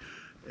bag,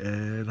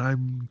 and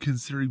I'm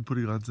considering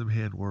putting on some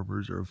hand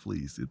warmers or a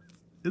fleece.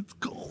 It's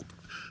cold.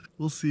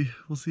 We'll see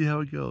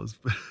how it goes.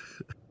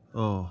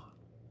 Oh,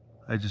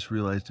 I just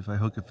realized if I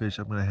hook a fish,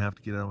 I'm gonna have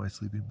to get out of my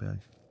sleeping bag.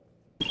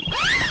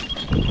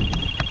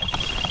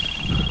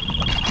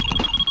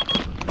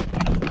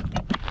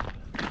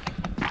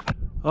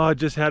 Oh, I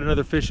just had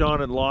another fish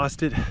on and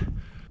lost it.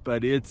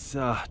 But it's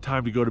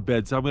time to go to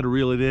bed, so I'm gonna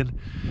reel it in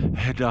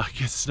and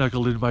get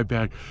snuggled in my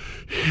bag.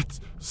 It's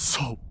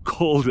so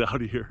cold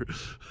out here.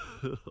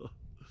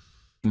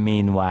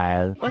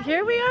 Meanwhile. Well,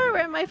 here we are. We're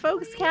at my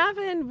folks'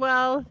 cabin.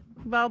 Well,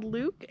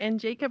 Luke and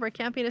Jacob are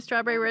camping at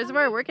Strawberry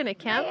Reservoir. We're gonna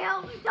camp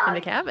in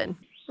the cabin.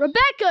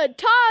 Rebecca,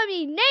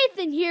 Tommy,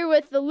 Nathan here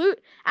with the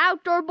Loot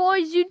Outdoor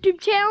Boys YouTube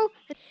channel.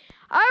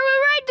 Are we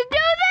ready to do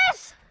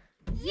this?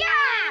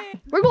 Yeah!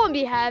 We're going to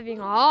be having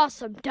an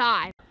awesome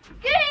time.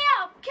 Giddy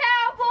up,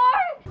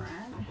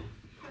 cowboy!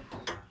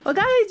 Well,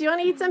 guys, do you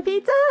want to eat some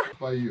pizza?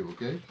 By you,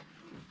 okay?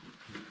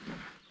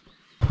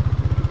 Woo!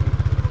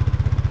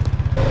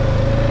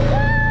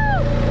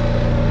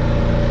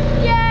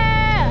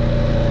 Yeah!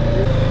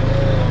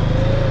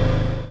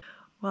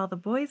 While the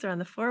boys are on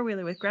the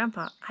 4-wheeler with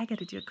Grandpa, I got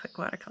to do a quick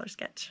watercolor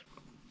sketch.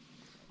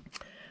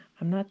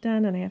 I'm not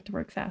done and I have to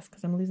work fast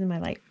because I'm losing my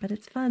light, but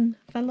it's fun.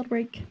 Fun little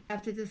break.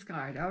 Have to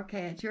discard.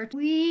 Okay, it's your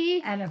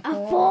And a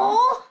four.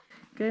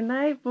 Good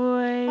night,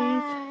 boys.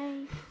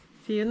 Bye.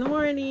 See you in the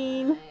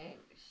morning.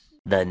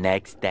 The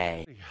next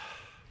day.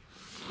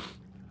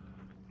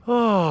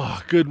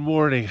 Oh, good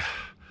morning.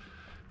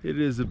 It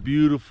is a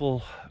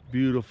beautiful,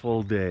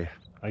 beautiful day.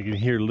 I can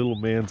hear little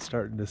man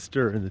starting to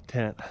stir in the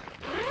tent.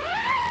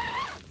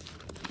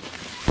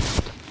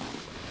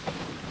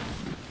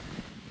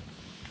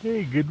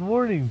 Hey, good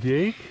morning,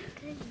 Jake.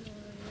 Good morning.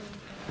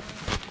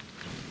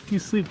 You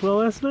sleep well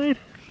last night?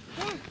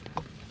 Yeah.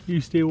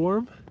 You stay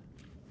warm?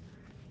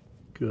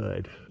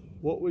 Good.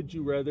 What would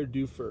you rather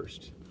do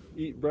first?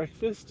 Eat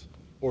breakfast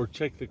or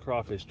check the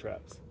crawfish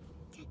traps?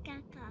 Check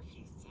out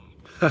crawfish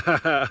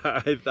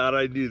traps. I thought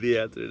I knew the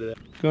answer to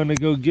that. Gonna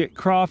go get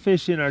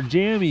crawfish in our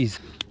jammies.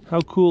 How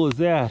cool is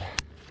that?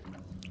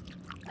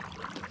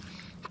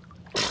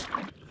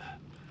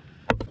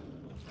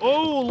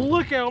 Oh,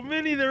 look how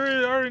many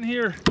there are in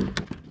here.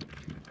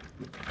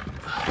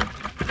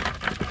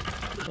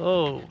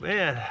 Oh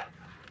man,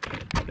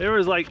 there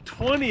was like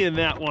 20 in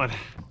that one.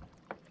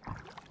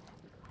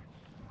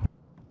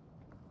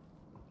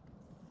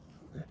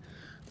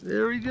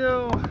 There we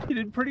go. You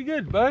did pretty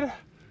good, bud.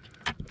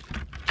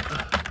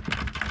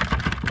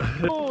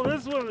 Oh,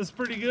 this one is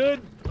pretty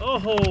good.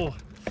 Oh,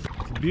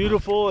 it's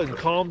beautiful and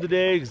calm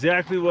today.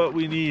 Exactly what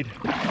we need.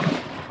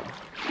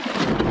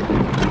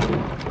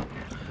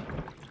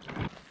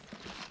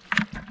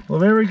 Well,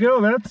 there we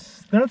go.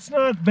 That's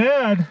not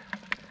bad.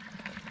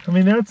 I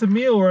mean, that's a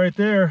meal right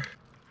there.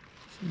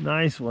 Some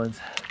nice ones.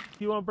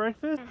 You want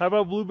breakfast? How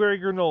about blueberry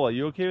granola?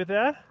 You okay with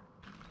that?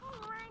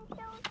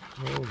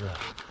 Hold on.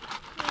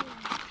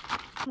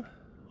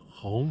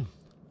 Home.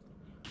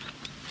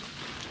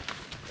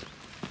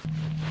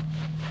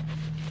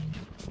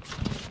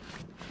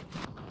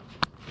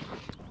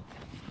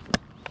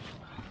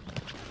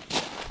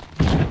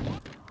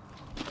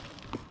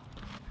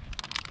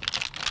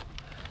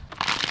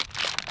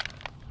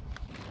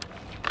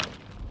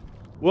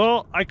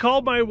 Well, I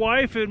called my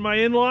wife and my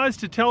in-laws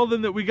to tell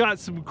them that we got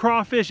some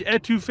crawfish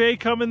etouffee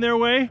coming their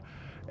way,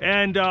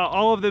 and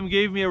all of them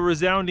gave me a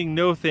resounding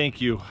no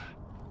thank you.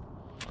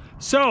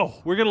 So,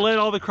 we're gonna let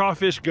all the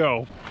crawfish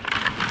go.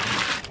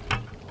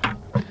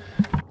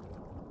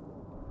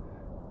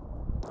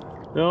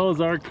 Those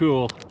are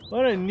cool.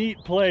 What a neat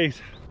place.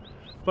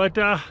 But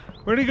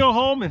we're gonna go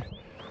home and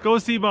go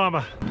see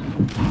Mama.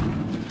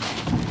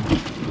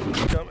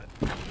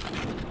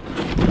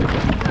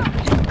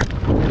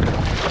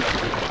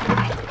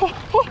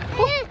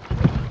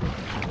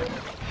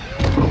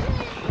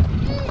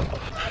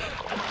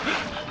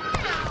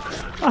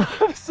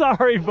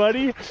 Sorry,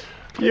 buddy.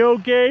 You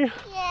okay?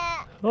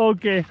 Yeah.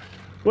 Okay.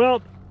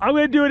 Well, I'm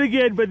gonna do it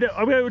again, but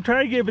I'm gonna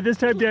try again, but this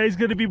time Daddy's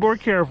gonna be more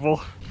careful.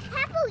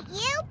 How about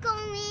you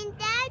going,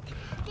 Dad?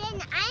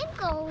 Then I'm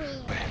going.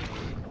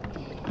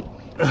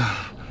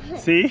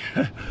 See?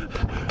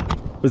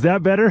 Was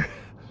that better?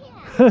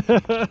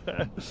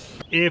 Yeah.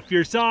 If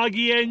you're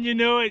soggy and you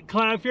know it,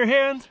 clap your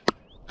hands.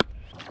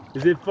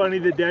 Is it funny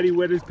that Daddy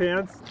wet his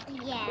pants?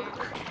 Yeah.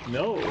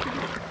 No.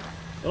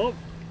 Oh,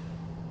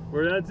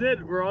 that's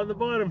it. We're on the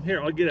bottom.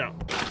 Here, I'll get out.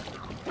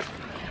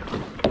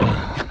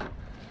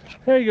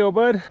 There you go,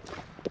 bud.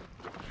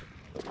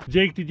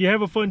 Jake, did you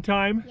have a fun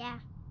time? Yeah.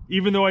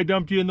 Even though I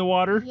dumped you in the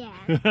water?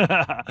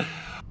 Yeah.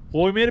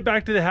 Well, we made it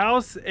back to the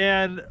house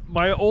and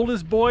my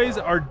oldest boys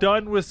are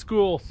done with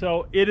school.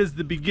 So it is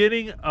the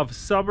beginning of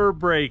summer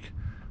break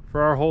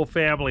for our whole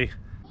family.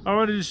 I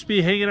want to just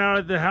be hanging out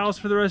at the house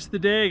for the rest of the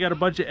day. I got a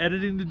bunch of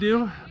editing to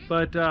do,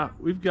 but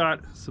we've got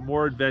some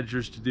more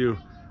adventures to do.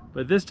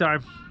 But this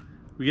time,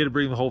 we get to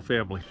bring the whole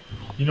family.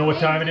 You know what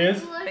time it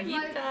is?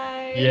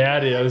 Fajita. Yeah,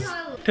 it is.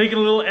 Taking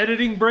a little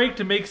editing break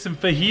to make some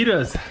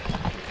fajitas.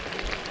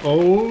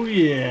 Oh,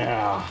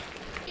 yeah.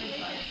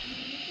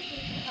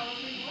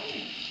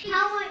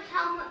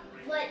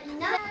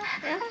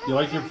 You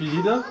like your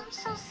fajita? I'm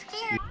so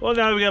scared. Well,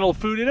 now we got a little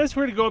food in us.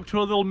 We're gonna go up to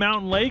a little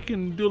mountain lake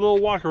and do a little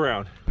walk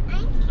around.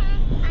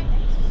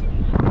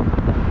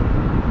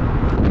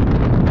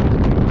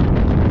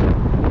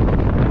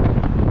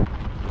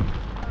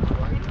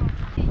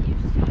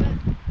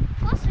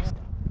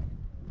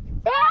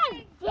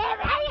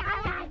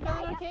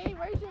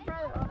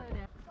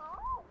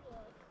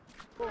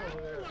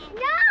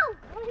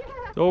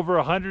 It's over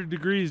 100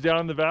 degrees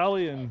down the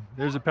valley and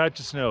there's a patch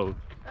of snow.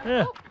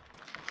 Yeah.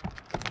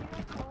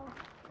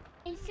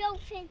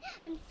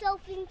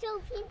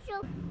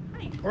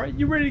 All right,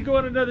 you ready to go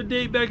on another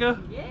date, Becca?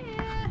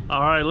 Yeah.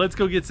 All right, let's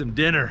go get some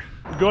dinner.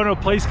 We're going to a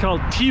place called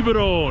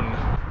Tiburon.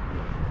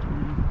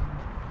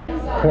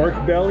 Pork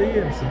belly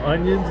and some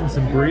onions and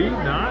some brie.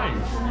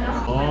 Nice.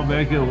 Oh,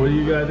 Becca, what do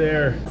you got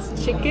there?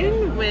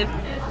 Chicken with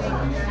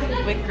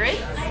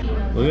grits.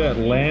 Look at that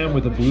lamb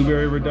with a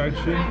blueberry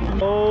reduction.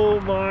 Oh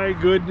my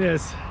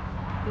goodness.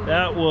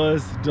 That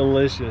was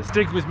delicious.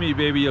 Stick with me,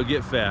 baby, you'll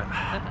get fat.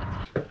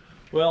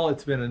 Well,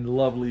 it's been a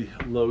lovely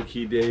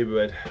low-key day,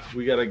 but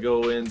we gotta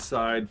go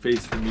inside,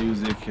 face the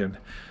music, and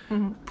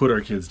put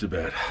our kids to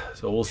bed.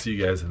 So we'll see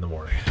you guys in the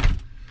morning.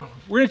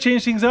 We're gonna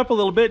change things up a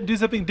little bit and do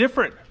something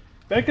different.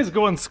 Becca's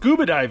going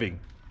scuba diving.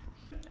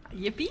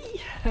 Yippee!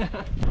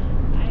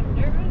 I'm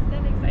nervous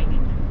and excited.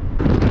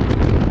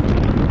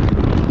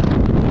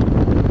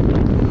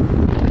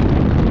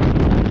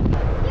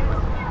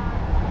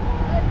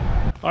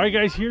 All right,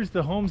 guys, here's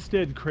the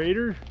Homestead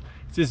Crater.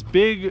 It's this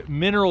big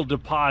mineral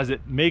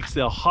deposit, makes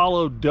a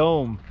hollow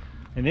dome,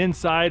 and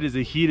inside is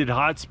a heated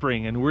hot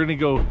spring, and we're gonna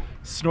go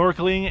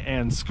snorkeling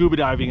and scuba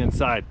diving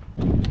inside.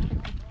 A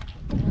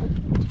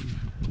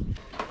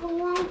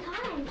long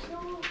time,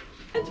 so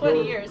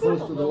 20 years.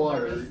 Close to the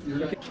water. He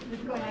does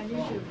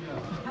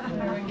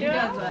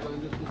that. I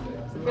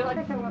feel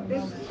like I want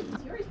this.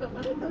 It's yours, but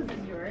one of those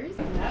is yours.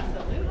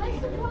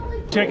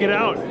 Absolutely. Check it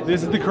out.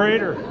 This is the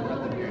crater.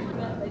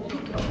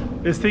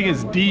 This thing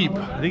is deep.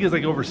 I think it's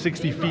like over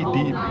 60 feet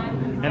deep.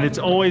 And it's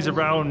always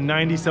around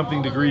 90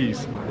 something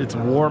degrees. It's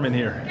warm in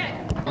here.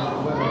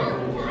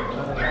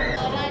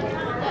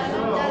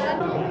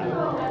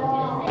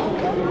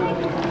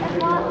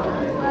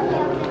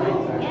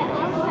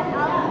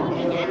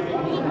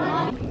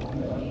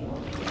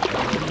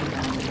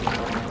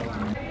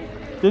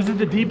 This is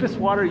the deepest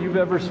water you've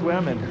ever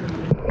swam in.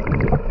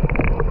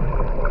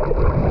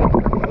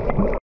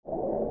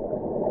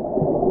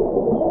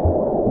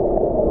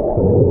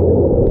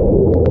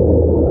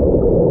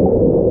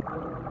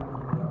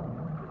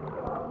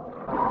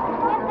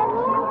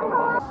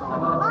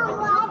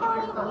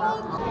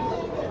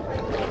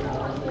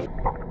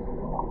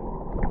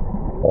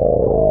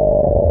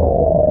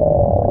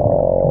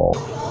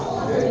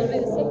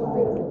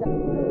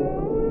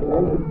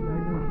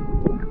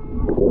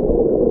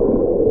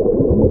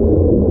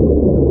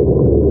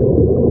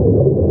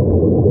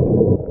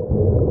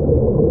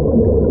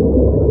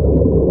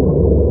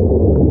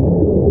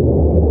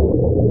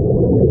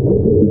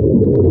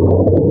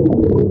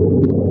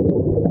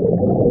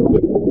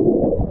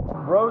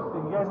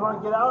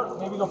 Get out,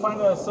 maybe go find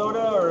a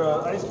soda or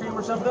an ice cream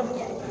or something.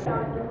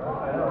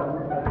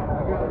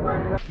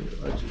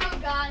 Oh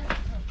God.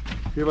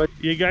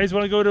 You guys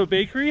want to go to a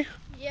bakery?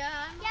 Yeah.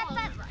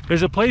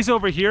 There's a place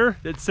over here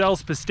that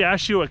sells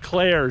pistachio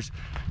eclairs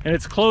and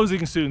it's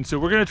closing soon, so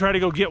we're gonna try to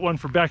go get one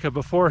for Becca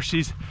before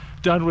she's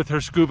done with her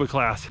scuba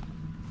class.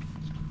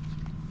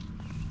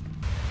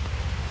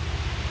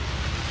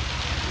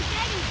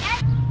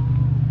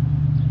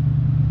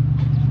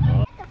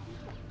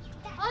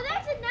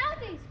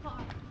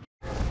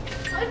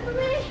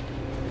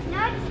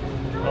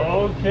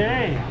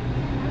 Okay.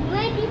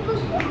 Where people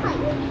fly?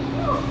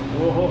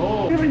 Whoa, ho,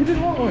 ho. You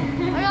didn't want one.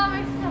 I got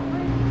my stuff.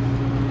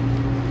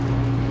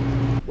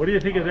 What do you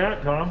think of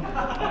that, Tom?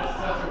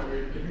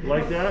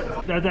 Like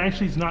that? That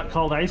actually is not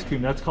called ice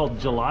cream. That's called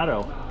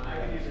gelato.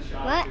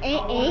 What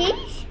it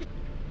is?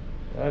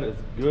 That is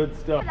good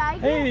stuff.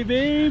 Hey,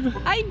 babe.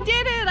 I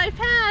did it! I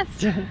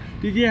passed!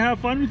 Did you have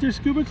fun with your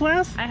scuba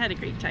class? I had a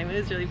great time. It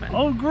was really fun.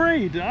 Oh,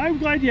 great. I'm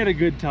glad you had a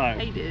good time.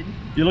 I did.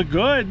 You look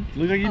good.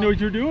 You look like you know what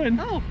you're doing.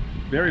 Oh.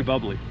 Very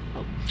bubbly.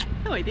 Oh,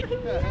 oh I did.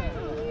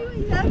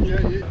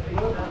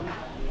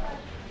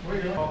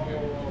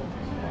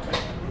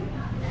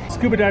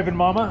 Scuba diving,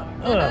 Mama.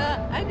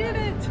 I did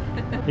it.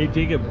 Hey,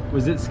 Jacob,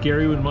 was it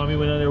scary when Mommy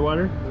went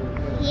underwater?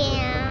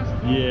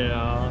 Yeah.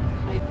 Yeah.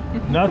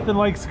 Nothing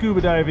like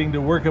scuba diving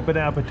to work up an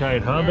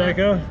appetite, huh,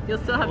 Becca? You'll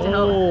still have to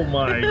help. Oh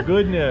my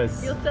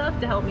goodness. You'll still have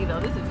to help me though.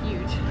 This is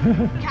huge.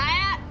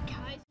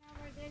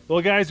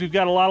 Well, guys, we've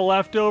got a lot of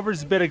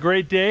leftovers. It's been a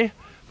great day,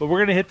 but we're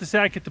gonna hit the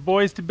sack, get the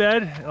boys to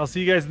bed, and I'll see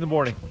you guys in the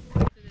morning.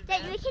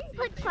 That we can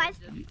put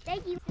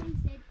that you said.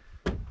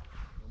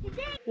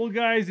 Well,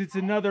 guys, it's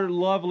another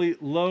lovely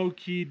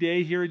low-key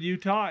day here in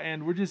Utah,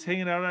 and we're just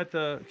hanging out at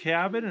the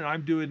cabin, and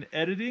I'm doing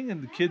editing,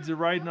 and the kids are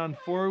riding on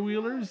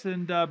four-wheelers,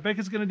 and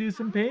Becca's gonna do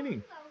some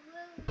painting.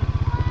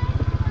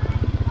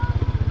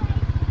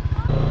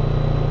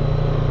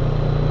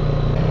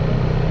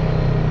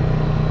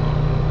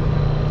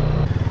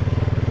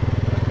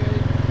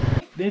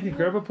 Nathan,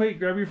 grab a plate,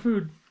 grab your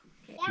food.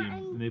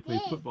 And they play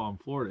football in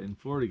Florida. In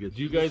Florida, good.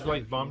 Do you guys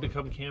like Mom to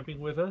come camping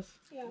with us?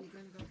 Yeah.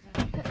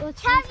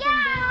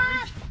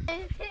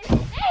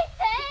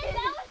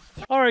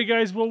 All right,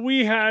 guys. Well,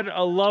 we had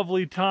a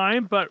lovely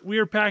time, but we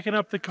are packing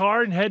up the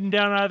car and heading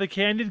down out of the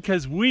canyon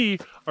because we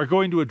are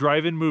going to a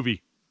drive-in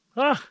movie.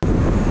 Ah.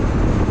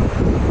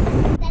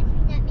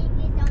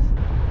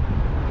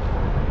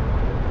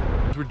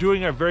 We're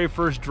doing our very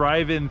first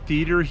drive-in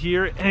theater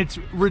here, and it's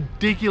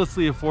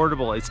ridiculously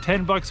affordable. It's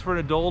 10 bucks for an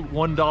adult,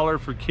 $1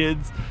 for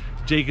kids.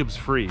 Jacob's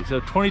free.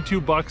 So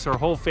 22 bucks, our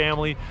whole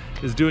family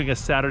is doing a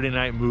Saturday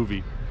night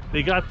movie.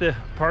 They got the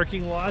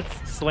parking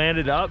lots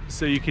slanted up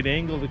so you can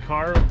angle the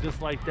car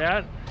just like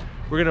that.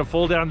 We're gonna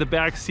fold down the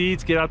back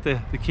seats, get out the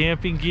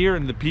camping gear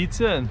and the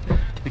pizza, and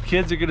the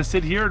kids are gonna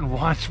sit here and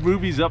watch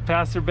movies up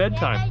past their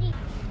bedtime.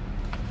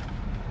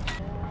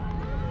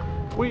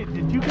 Wait,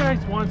 did you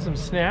guys want some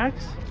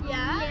snacks?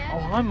 Yeah.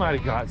 Oh, I might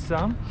have got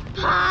some.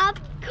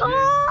 Popcorn.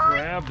 Yeah,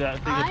 grab that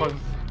thing up.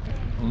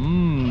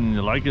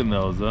 You're liking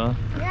those, huh?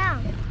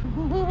 Yeah.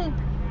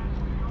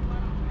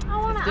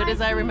 As good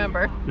as I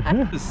remember.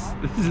 This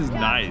is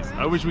nice.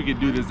 I wish we could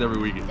do this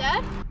every weekend.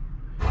 Dad?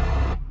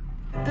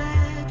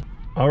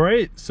 All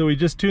right, so we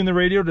just tuned the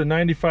radio to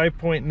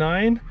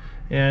 95.9,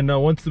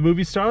 and once the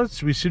movie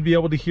starts, we should be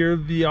able to hear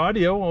the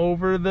audio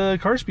over the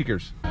car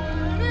speakers.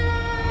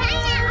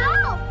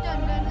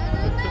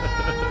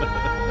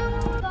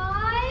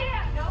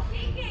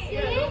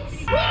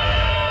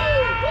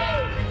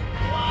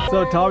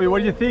 So Tommy, what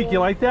do you think? You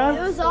like that?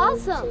 It was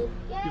awesome.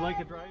 You like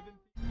a drive-in?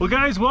 Well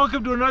guys,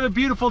 welcome to another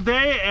beautiful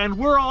day, and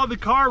we're all in the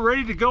car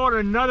ready to go on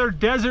another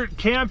desert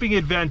camping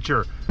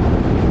adventure.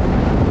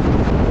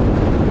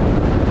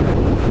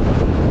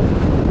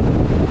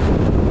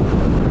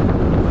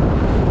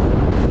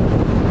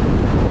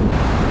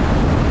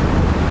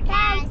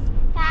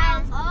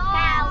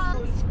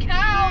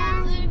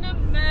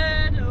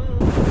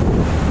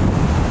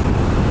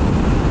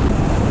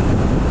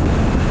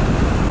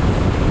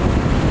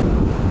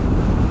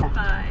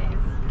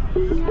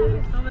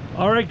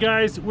 All right,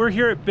 guys, we're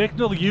here at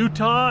Bicknell,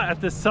 Utah at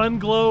the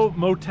Sunglow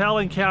Motel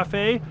and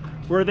Cafe,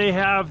 where they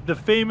have the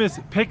famous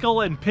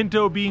pickle and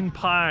pinto bean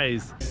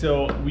pies.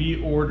 So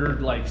we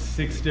ordered like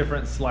 6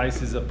 different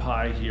slices of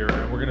pie here,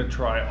 and we're gonna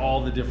try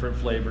all the different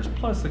flavors,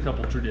 plus a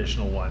couple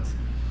traditional ones,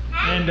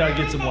 and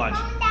get some lunch.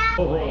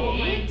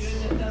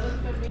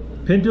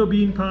 Pinto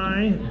bean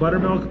pie,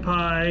 buttermilk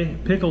pie,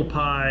 pickle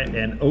pie,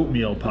 and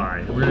oatmeal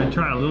pie. We're gonna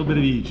try a little bit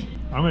of each.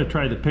 I'm gonna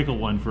try the pickle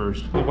one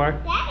first.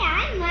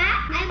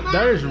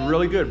 That is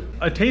really good.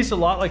 It tastes a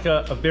lot like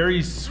a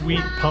very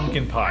sweet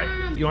pumpkin pie.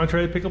 You wanna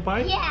try the pickle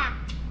pie? Yeah.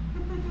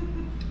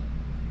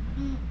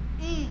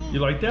 You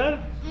like that?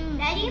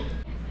 Ready?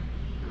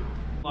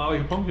 A lot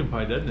like a pumpkin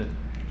pie, doesn't it?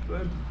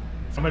 Good.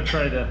 I'm gonna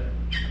try the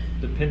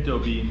pinto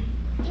bean.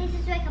 It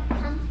tastes like a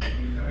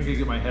pumpkin. I can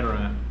get my head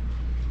around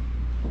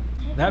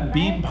that. That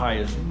bean pie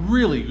is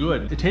really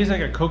good. It tastes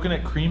like a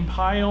coconut cream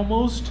pie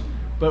almost,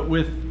 but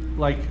with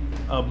like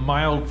a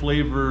mild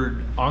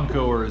flavored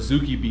anko or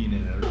azuki bean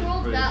in it.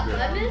 Rolled that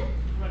lemon?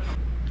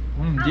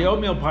 The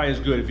oatmeal pie is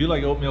good. If you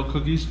like oatmeal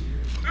cookies,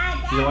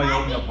 you like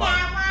oatmeal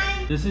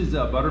pie. This is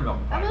buttermilk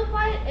pie. Buttermilk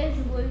pie is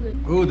really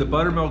good. Oh, the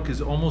buttermilk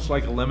is almost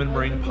like a lemon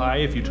meringue pie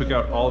if you took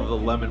out all of the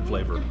lemon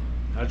flavor.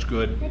 That's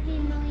good.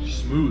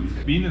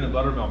 Smooth. Bean and the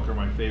buttermilk are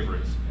my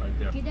favorites right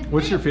there.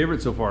 What's your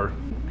favorite so far?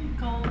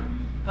 Pickle,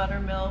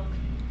 buttermilk,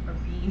 or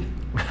bean.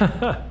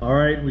 All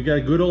right, we got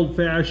a good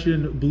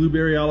old-fashioned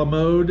blueberry a la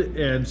mode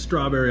and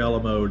strawberry a la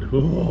mode.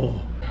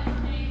 Oh.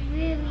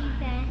 Really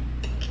bad.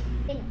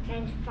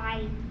 French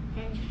fry.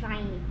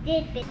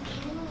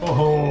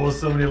 Oh,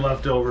 so many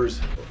leftovers.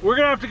 We're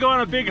gonna have to go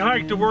on a big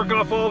hike to work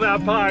off all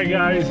that pie,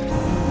 guys.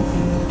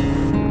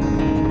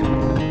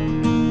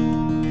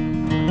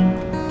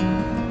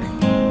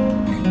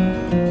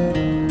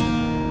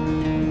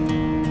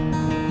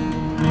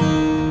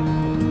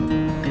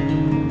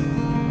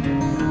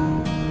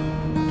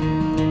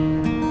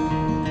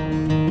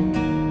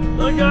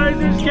 guys,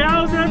 there's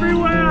cows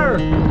everywhere!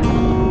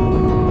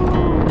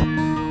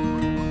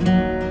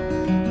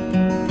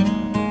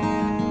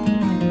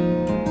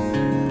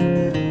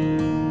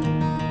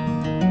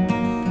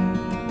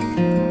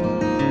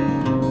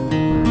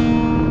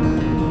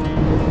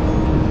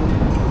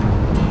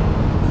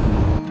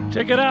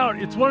 Check it out,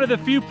 it's one of the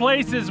few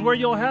places where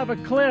you'll have a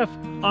cliff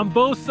on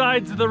both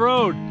sides of the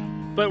road.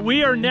 But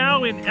we are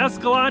now in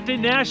Escalante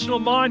National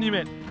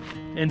Monument.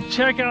 And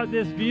check out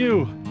this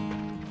view.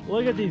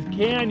 Look at these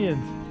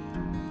canyons.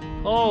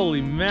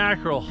 Holy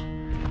mackerel.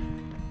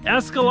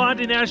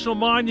 Escalante National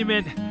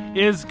Monument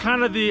is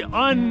kind of the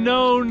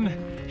unknown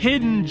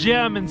hidden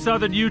gem in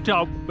southern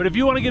Utah. But if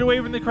you want to get away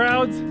from the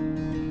crowds,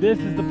 this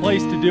is the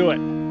place to do it.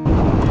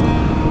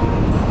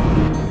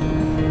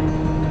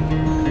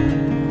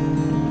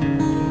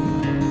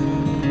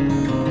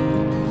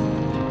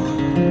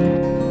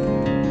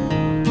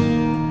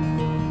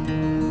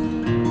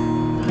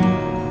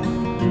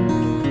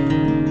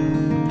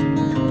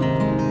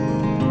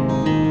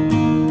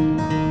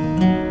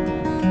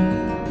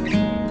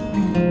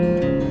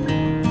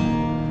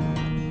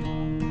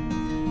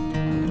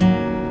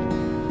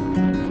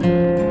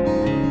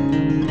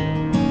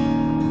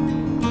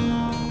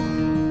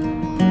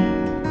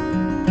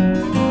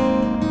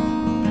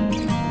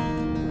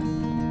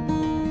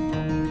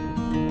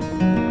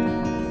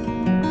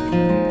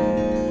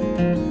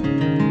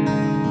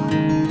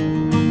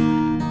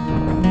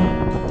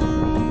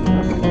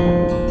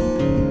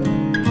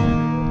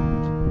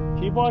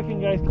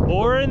 Guys. Well,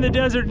 we're in the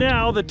desert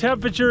now. The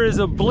temperature is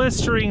a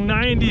blistering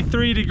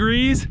 93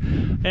 degrees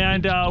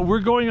and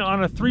we're going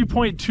on a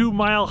 3.2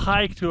 mile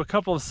hike to a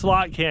couple of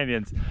slot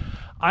canyons.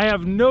 I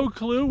have no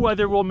clue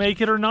whether we'll make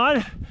it or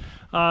not.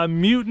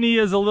 Mutiny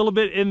is a little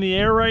bit in the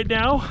air right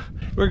now.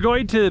 We're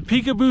going to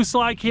Peekaboo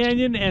Slot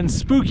Canyon and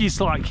Spooky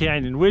Slot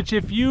Canyon, which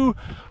if you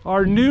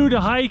are new to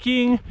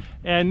hiking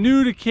and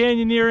new to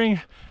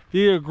canyoneering,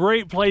 these are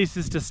great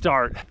places to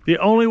start. The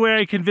only way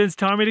I convinced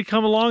Tommy to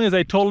come along is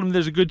I told him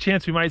there's a good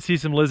chance we might see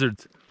some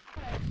lizards.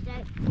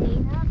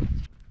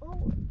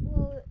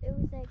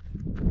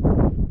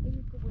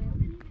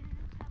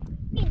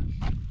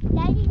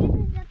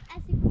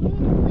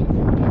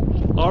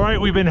 All right,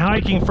 we've been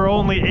hiking for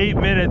only 8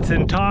 minutes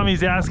and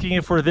Tommy's asking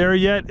if we're there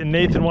yet and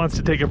Nathan wants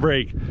to take a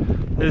break.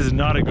 This is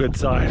not a good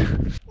sign.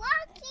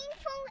 Walking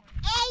for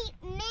 8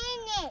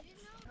 minutes.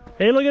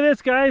 Hey, look at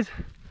this, guys.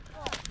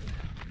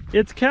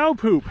 It's cow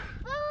poop.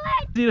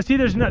 You see,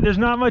 there's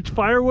not much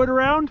firewood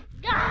around,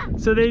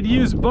 so they'd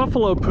use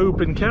buffalo poop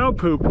and cow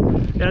poop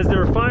as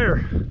their fire.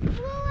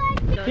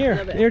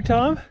 Here,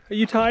 Tom. Are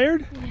you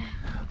tired? Yeah.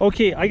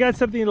 Okay, I got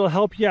something that'll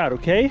help you out.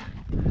 Okay,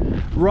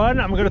 run.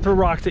 I'm gonna throw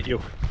rocks at you.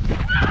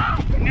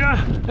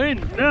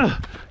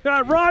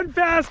 Run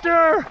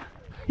faster!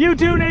 You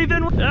too,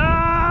 Nathan.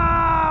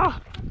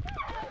 Ah!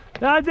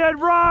 That's it.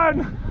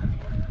 Run.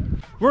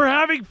 We're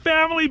having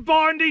family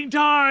bonding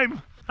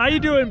time. How you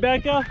doing,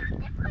 Becca?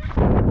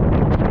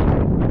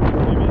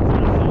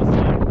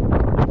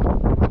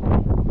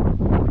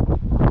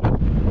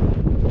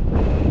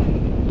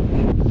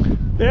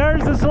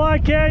 There's the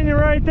Slot Canyon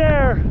right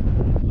there.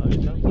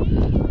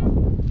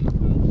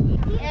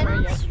 And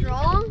I'm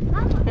strong.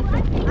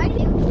 I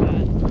do.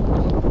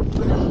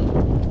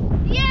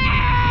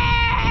 Yeah!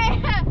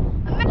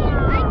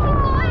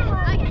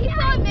 I keep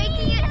on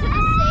making it to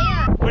the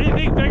sand. What do you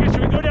think, Becca?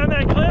 Should we go down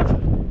that cliff?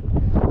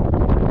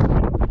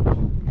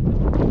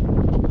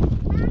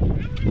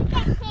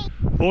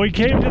 Well, we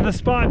came to the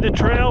spot, the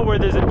trail, where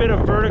there's a bit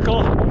of vertical,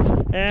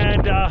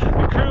 and the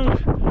crew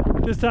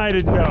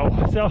decided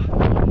no. So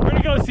we're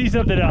gonna go see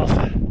something else.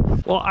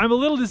 Well, I'm a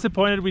little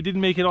disappointed we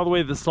didn't make it all the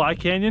way to the Slot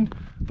Canyon,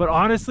 but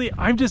honestly,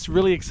 I'm just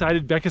really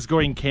excited Becca's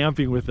going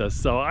camping with us,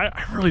 so I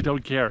really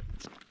don't care.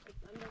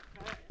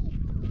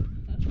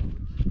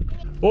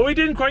 Well, we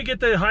didn't quite get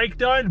the hike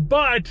done,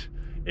 but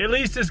at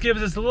least this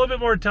gives us a little bit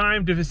more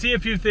time to see a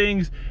few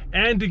things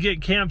and to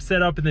get camp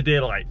set up in the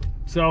daylight.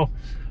 So,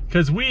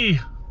 because we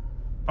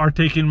are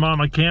taking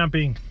Mama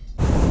camping.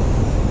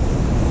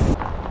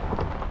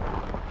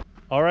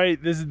 All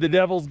right, this is the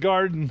Devil's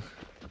Garden.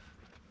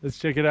 Let's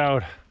check it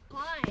out.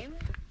 Climb.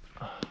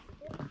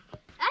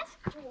 That's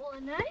cool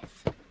and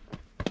nice.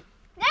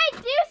 Hey, do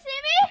you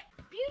see me?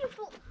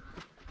 Beautiful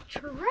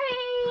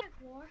terrain.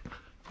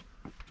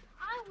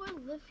 I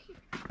would live here.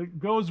 It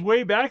goes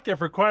way back there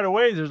for quite a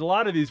ways. There's a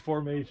lot of these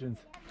formations.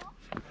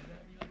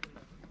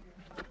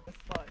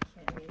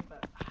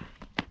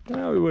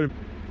 Well, we would have.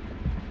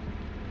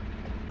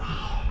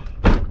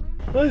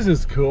 This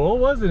is cool,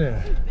 wasn't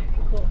it? Very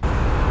cool.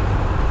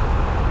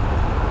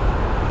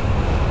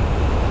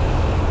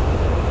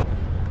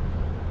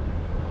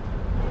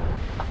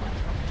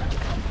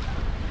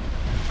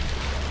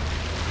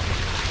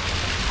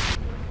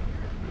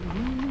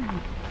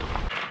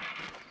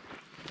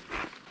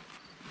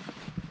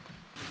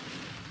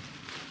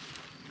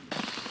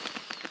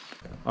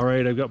 All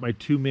right, I've got my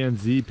 2-man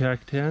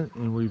Z-Pack tent,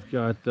 and we've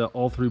got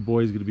all 3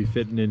 boys going to be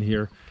fitting in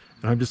here.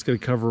 And I'm just going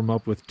to cover them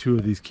up with 2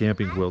 of these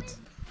camping quilts.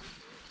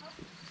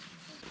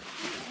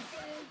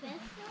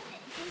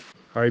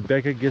 All right,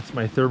 Becca gets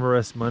my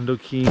Thermarest Mundo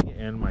King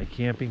and my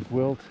camping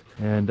quilt,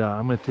 and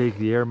I'm gonna take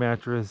the air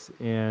mattress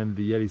and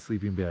the Yeti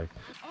sleeping bag.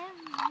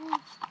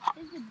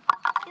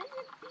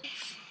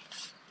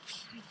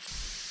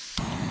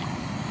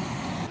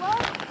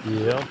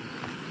 Yeah.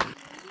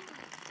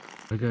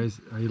 Hey guys,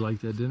 how you like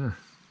that dinner?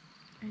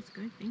 It's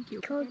good, thank you.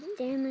 Cold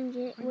damage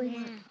it with.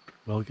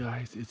 Well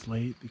guys, it's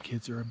late, the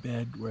kids are in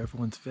bed, where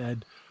everyone's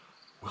fed.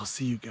 We'll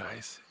see you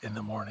guys in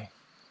the morning.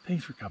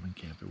 Thanks for coming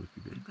camping with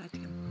me, babe. Glad to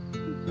come.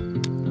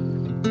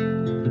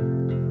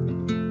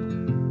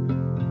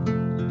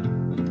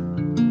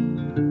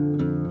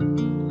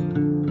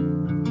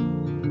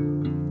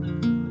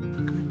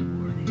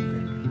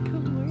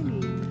 Good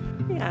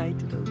morning. Yeah, I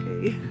did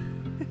okay.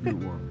 You're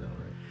warm now,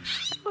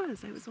 right?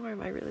 I was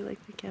warm. I really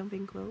like the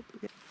camping quilt.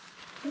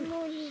 Good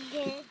morning,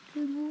 Dad.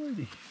 Good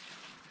morning.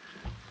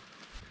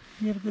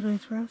 You had a good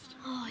night's rest?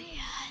 Oh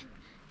yeah,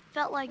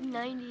 felt like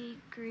 90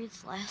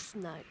 degrees last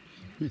night.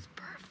 It was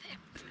perfect.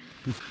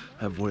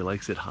 That boy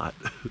likes it hot.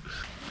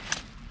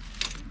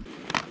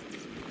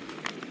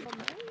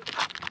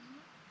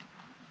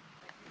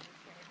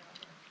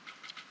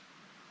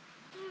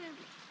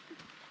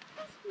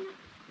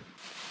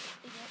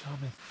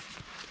 Thomas.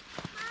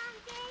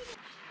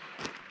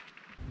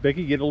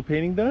 Becky, get a little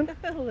painting done?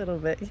 A little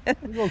bit, yeah.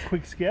 A little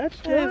quick sketch.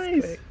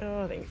 Nice. Quick.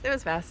 Oh, thanks. It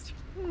was fast.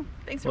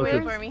 Thanks for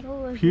waiting for me.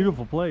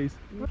 Beautiful place.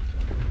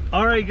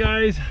 All right,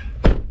 guys.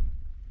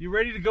 You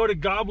ready to go to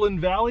Goblin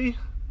Valley?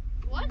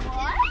 What?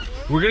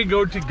 We're gonna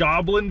go to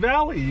Goblin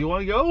Valley. You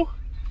wanna go?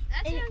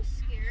 That sounds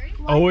scary.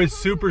 Oh, it's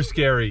super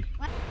scary.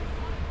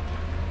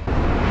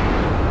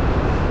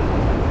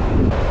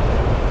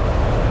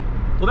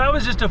 Well, that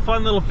was just a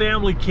fun little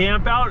family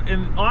camp out,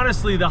 and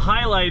honestly, the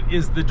highlight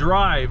is the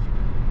drive.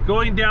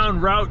 Going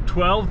down Route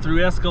 12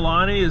 through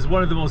Escalante is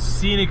one of the most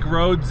scenic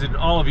roads in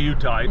all of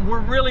Utah. We're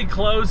really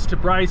close to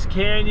Bryce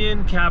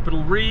Canyon,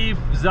 Capitol Reef,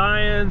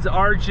 Zions,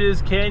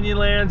 Arches,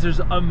 Canyonlands. There's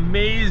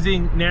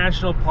amazing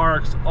national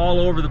parks all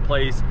over the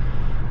place.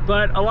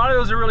 But a lot of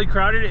those are really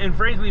crowded, and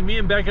frankly, me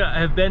and Becca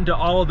have been to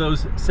all of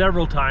those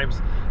several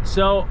times.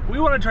 So we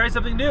want to try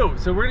something new.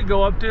 So we're gonna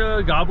go up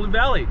to Goblin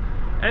Valley.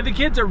 And the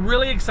kids are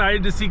really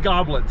excited to see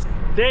goblins.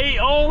 They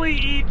only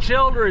eat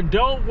children,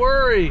 don't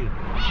worry.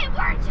 Hey,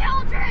 we're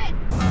children!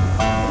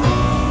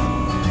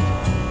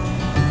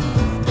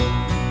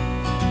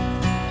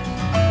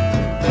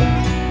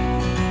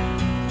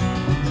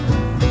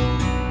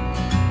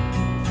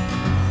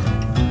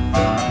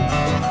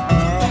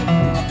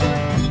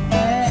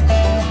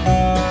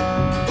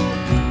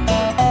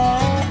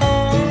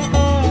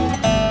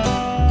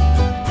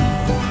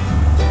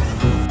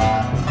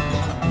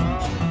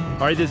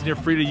 All right, this is near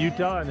Fruita,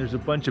 Utah, and there's a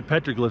bunch of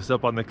petroglyphs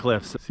up on the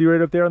cliffs. See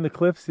right up there on the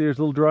cliffs, there's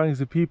little drawings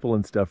of people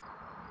and stuff.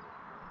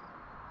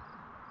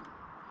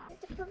 It's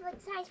the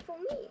perfect size for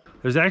me.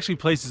 There's actually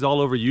places all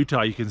over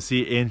Utah you can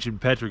see ancient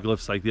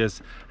petroglyphs like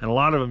this, and a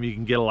lot of them you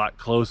can get a lot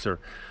closer.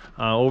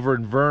 Over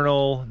in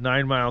Vernal,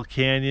 9 Mile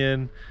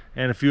Canyon,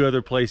 and a few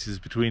other places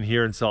between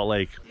here and Salt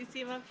Lake. Do you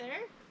see them up there?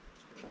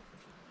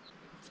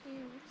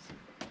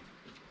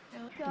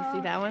 You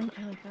see that one?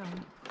 I like that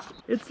one.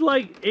 It's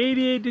like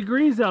 88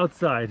 degrees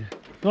outside.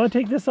 You want to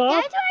take this off?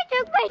 That's why I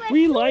took my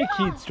We like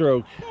heat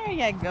stroke. There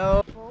you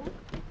go.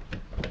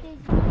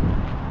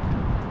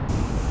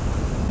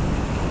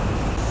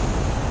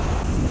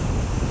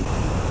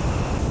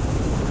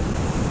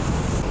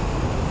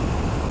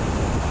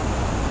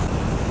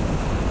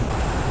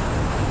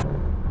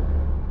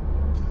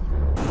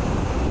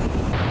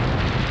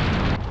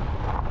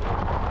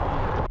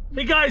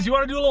 Hey guys, you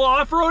want to do a little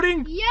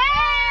off-roading? Yeah!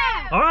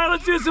 All right,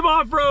 let's do some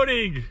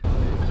off-roading.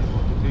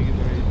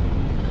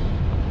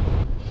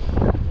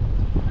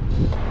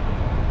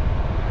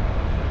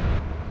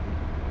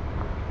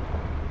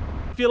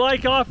 If you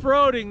like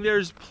off-roading,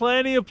 there's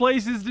plenty of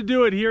places to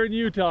do it here in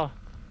Utah.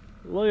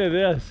 Look at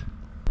this.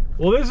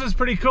 Well, this is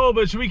pretty cool,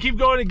 but should we keep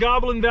going to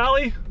Goblin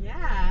Valley?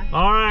 Yeah.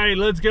 All right,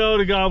 let's go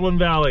to Goblin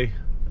Valley.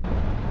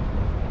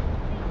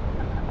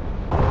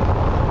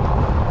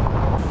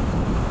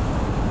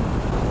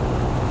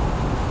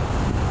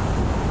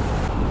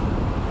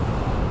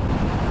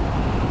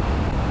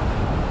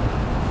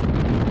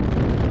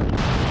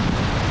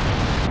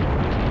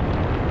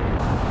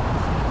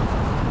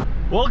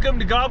 Welcome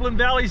to Goblin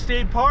Valley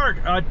State Park.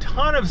 A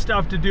ton of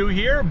stuff to do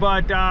here,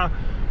 but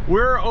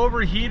we're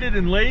overheated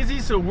and lazy,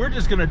 so we're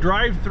just gonna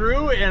drive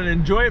through and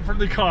enjoy it from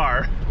the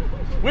car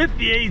with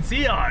the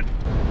AC on.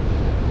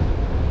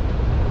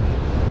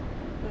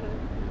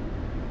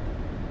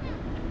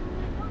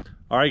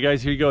 All right,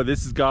 guys, here you go.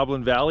 This is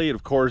Goblin Valley, and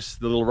of course,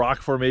 the little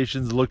rock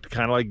formations looked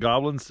kind of like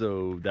goblins,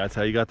 so that's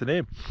how you got the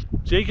name.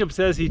 Jacob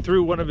says he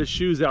threw one of his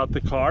shoes out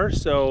the car,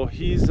 so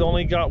he's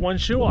only got one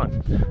shoe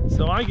on.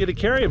 So I get to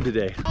carry him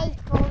today.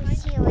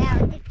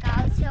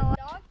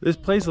 This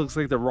place looks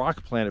like the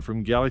rock planet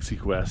from Galaxy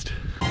Quest.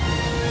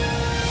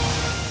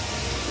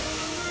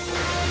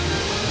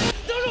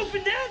 Don't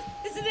open that!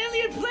 It's an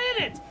alien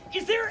planet!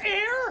 Is there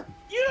air?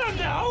 You don't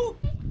know!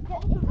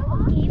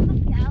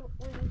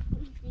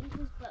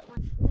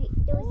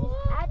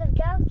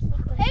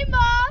 Hey,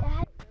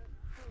 Mom!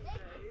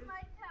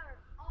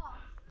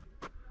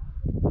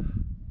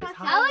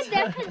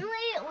 definitely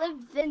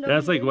lives in the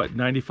That's like what,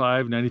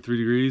 95, 93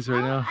 degrees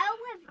right now?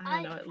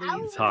 I know, at least.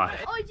 It's hot.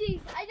 Oh jeez,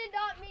 I did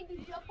not mean to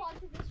jump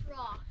onto this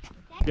rock.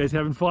 You guys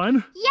having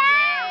fun?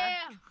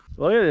 Yeah!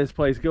 Look at this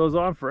place, goes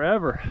on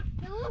forever.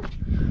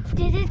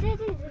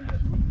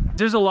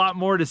 There's a lot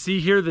more to see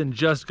here than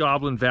just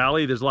Goblin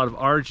Valley. There's a lot of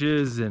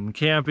arches and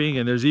camping,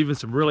 and there's even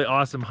some really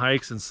awesome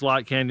hikes and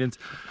slot canyons.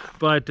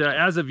 But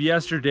as of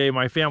yesterday,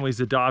 my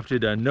family's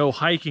adopted a no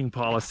hiking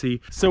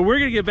policy. So we're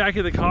gonna get back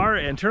in the car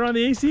and turn on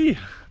the AC.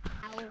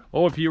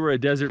 Oh, if you were a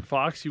desert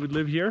fox, you would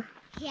live here?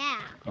 Yeah.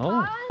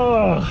 Oh,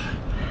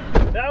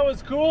 that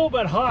was cool,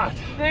 but hot.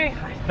 Very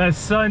hot. That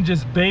sun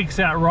just bakes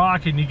that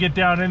rock, and you get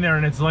down in there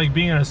and it's like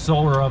being in a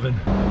solar oven.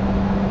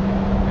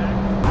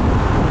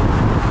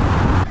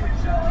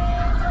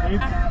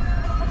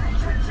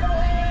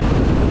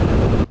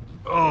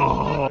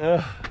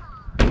 Oh.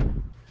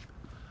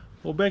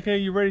 Well, Becca,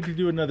 you ready to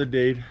do another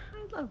date?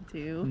 I'd love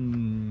to.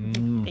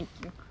 Thank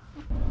you.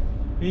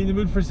 Are you in the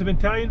mood for some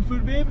Italian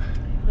food, babe?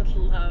 I would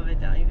love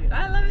Italian food.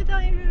 I love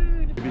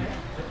Italian food.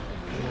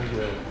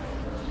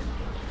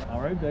 All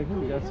right, Becca,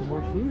 we got some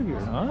more food here,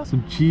 huh?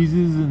 Some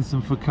cheeses and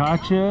some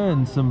focaccia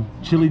and some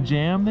chili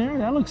jam there.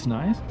 That looks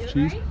nice.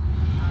 Cheese.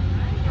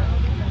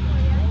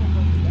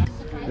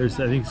 I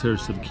think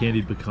there's some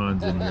candied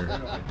pecans in here.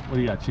 What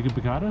do you got? Chicken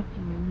piccata?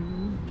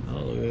 Oh,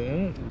 look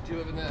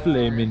at that.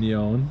 Filet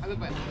mignon.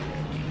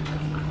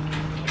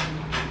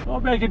 Oh,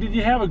 Becca, did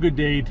you have a good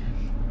date?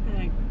 I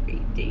had a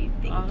great date,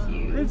 thank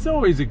you. It's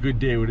always a good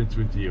day when it's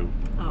with you.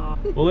 Oh.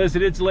 Well,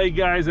 listen, it's late,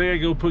 guys. I gotta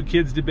go put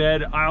kids to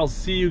bed. I'll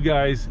see you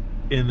guys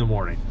in the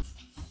morning.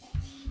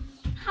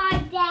 Hi,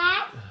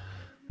 Dad.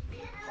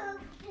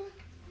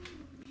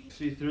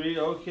 C3,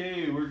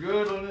 okay, we're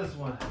good on this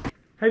one.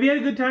 Have you had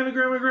a good time at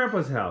Grandma and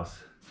Grandpa's house?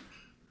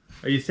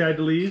 Are you sad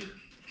to leave?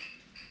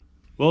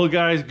 Well,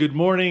 guys, good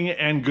morning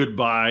and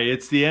goodbye.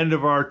 It's the end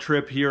of our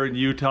trip here in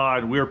Utah,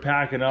 and we're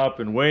packing up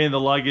and weighing the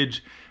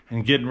luggage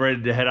and getting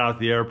ready to head out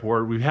the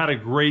airport. We've had a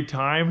great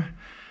time,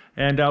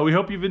 and we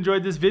hope you've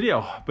enjoyed this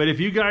video. But if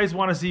you guys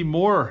want to see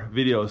more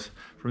videos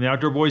from the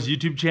Outdoor Boys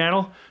YouTube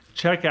channel,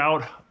 check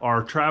out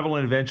our travel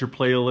and adventure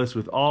playlist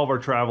with all of our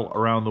travel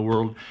around the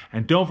world.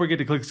 And don't forget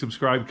to click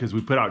subscribe because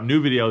we put out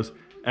new videos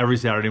every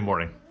Saturday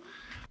morning.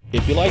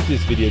 If you like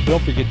this video,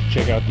 don't forget to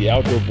check out the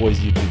Outdoor Boys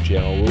YouTube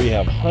channel where we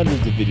have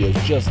hundreds of videos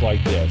just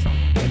like this.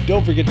 And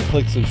don't forget to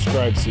click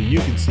subscribe so you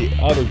can see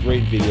other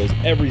great videos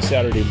every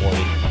Saturday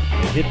morning.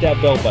 And hit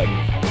that bell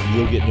button so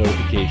you'll get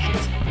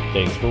notifications.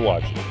 Thanks for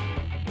watching.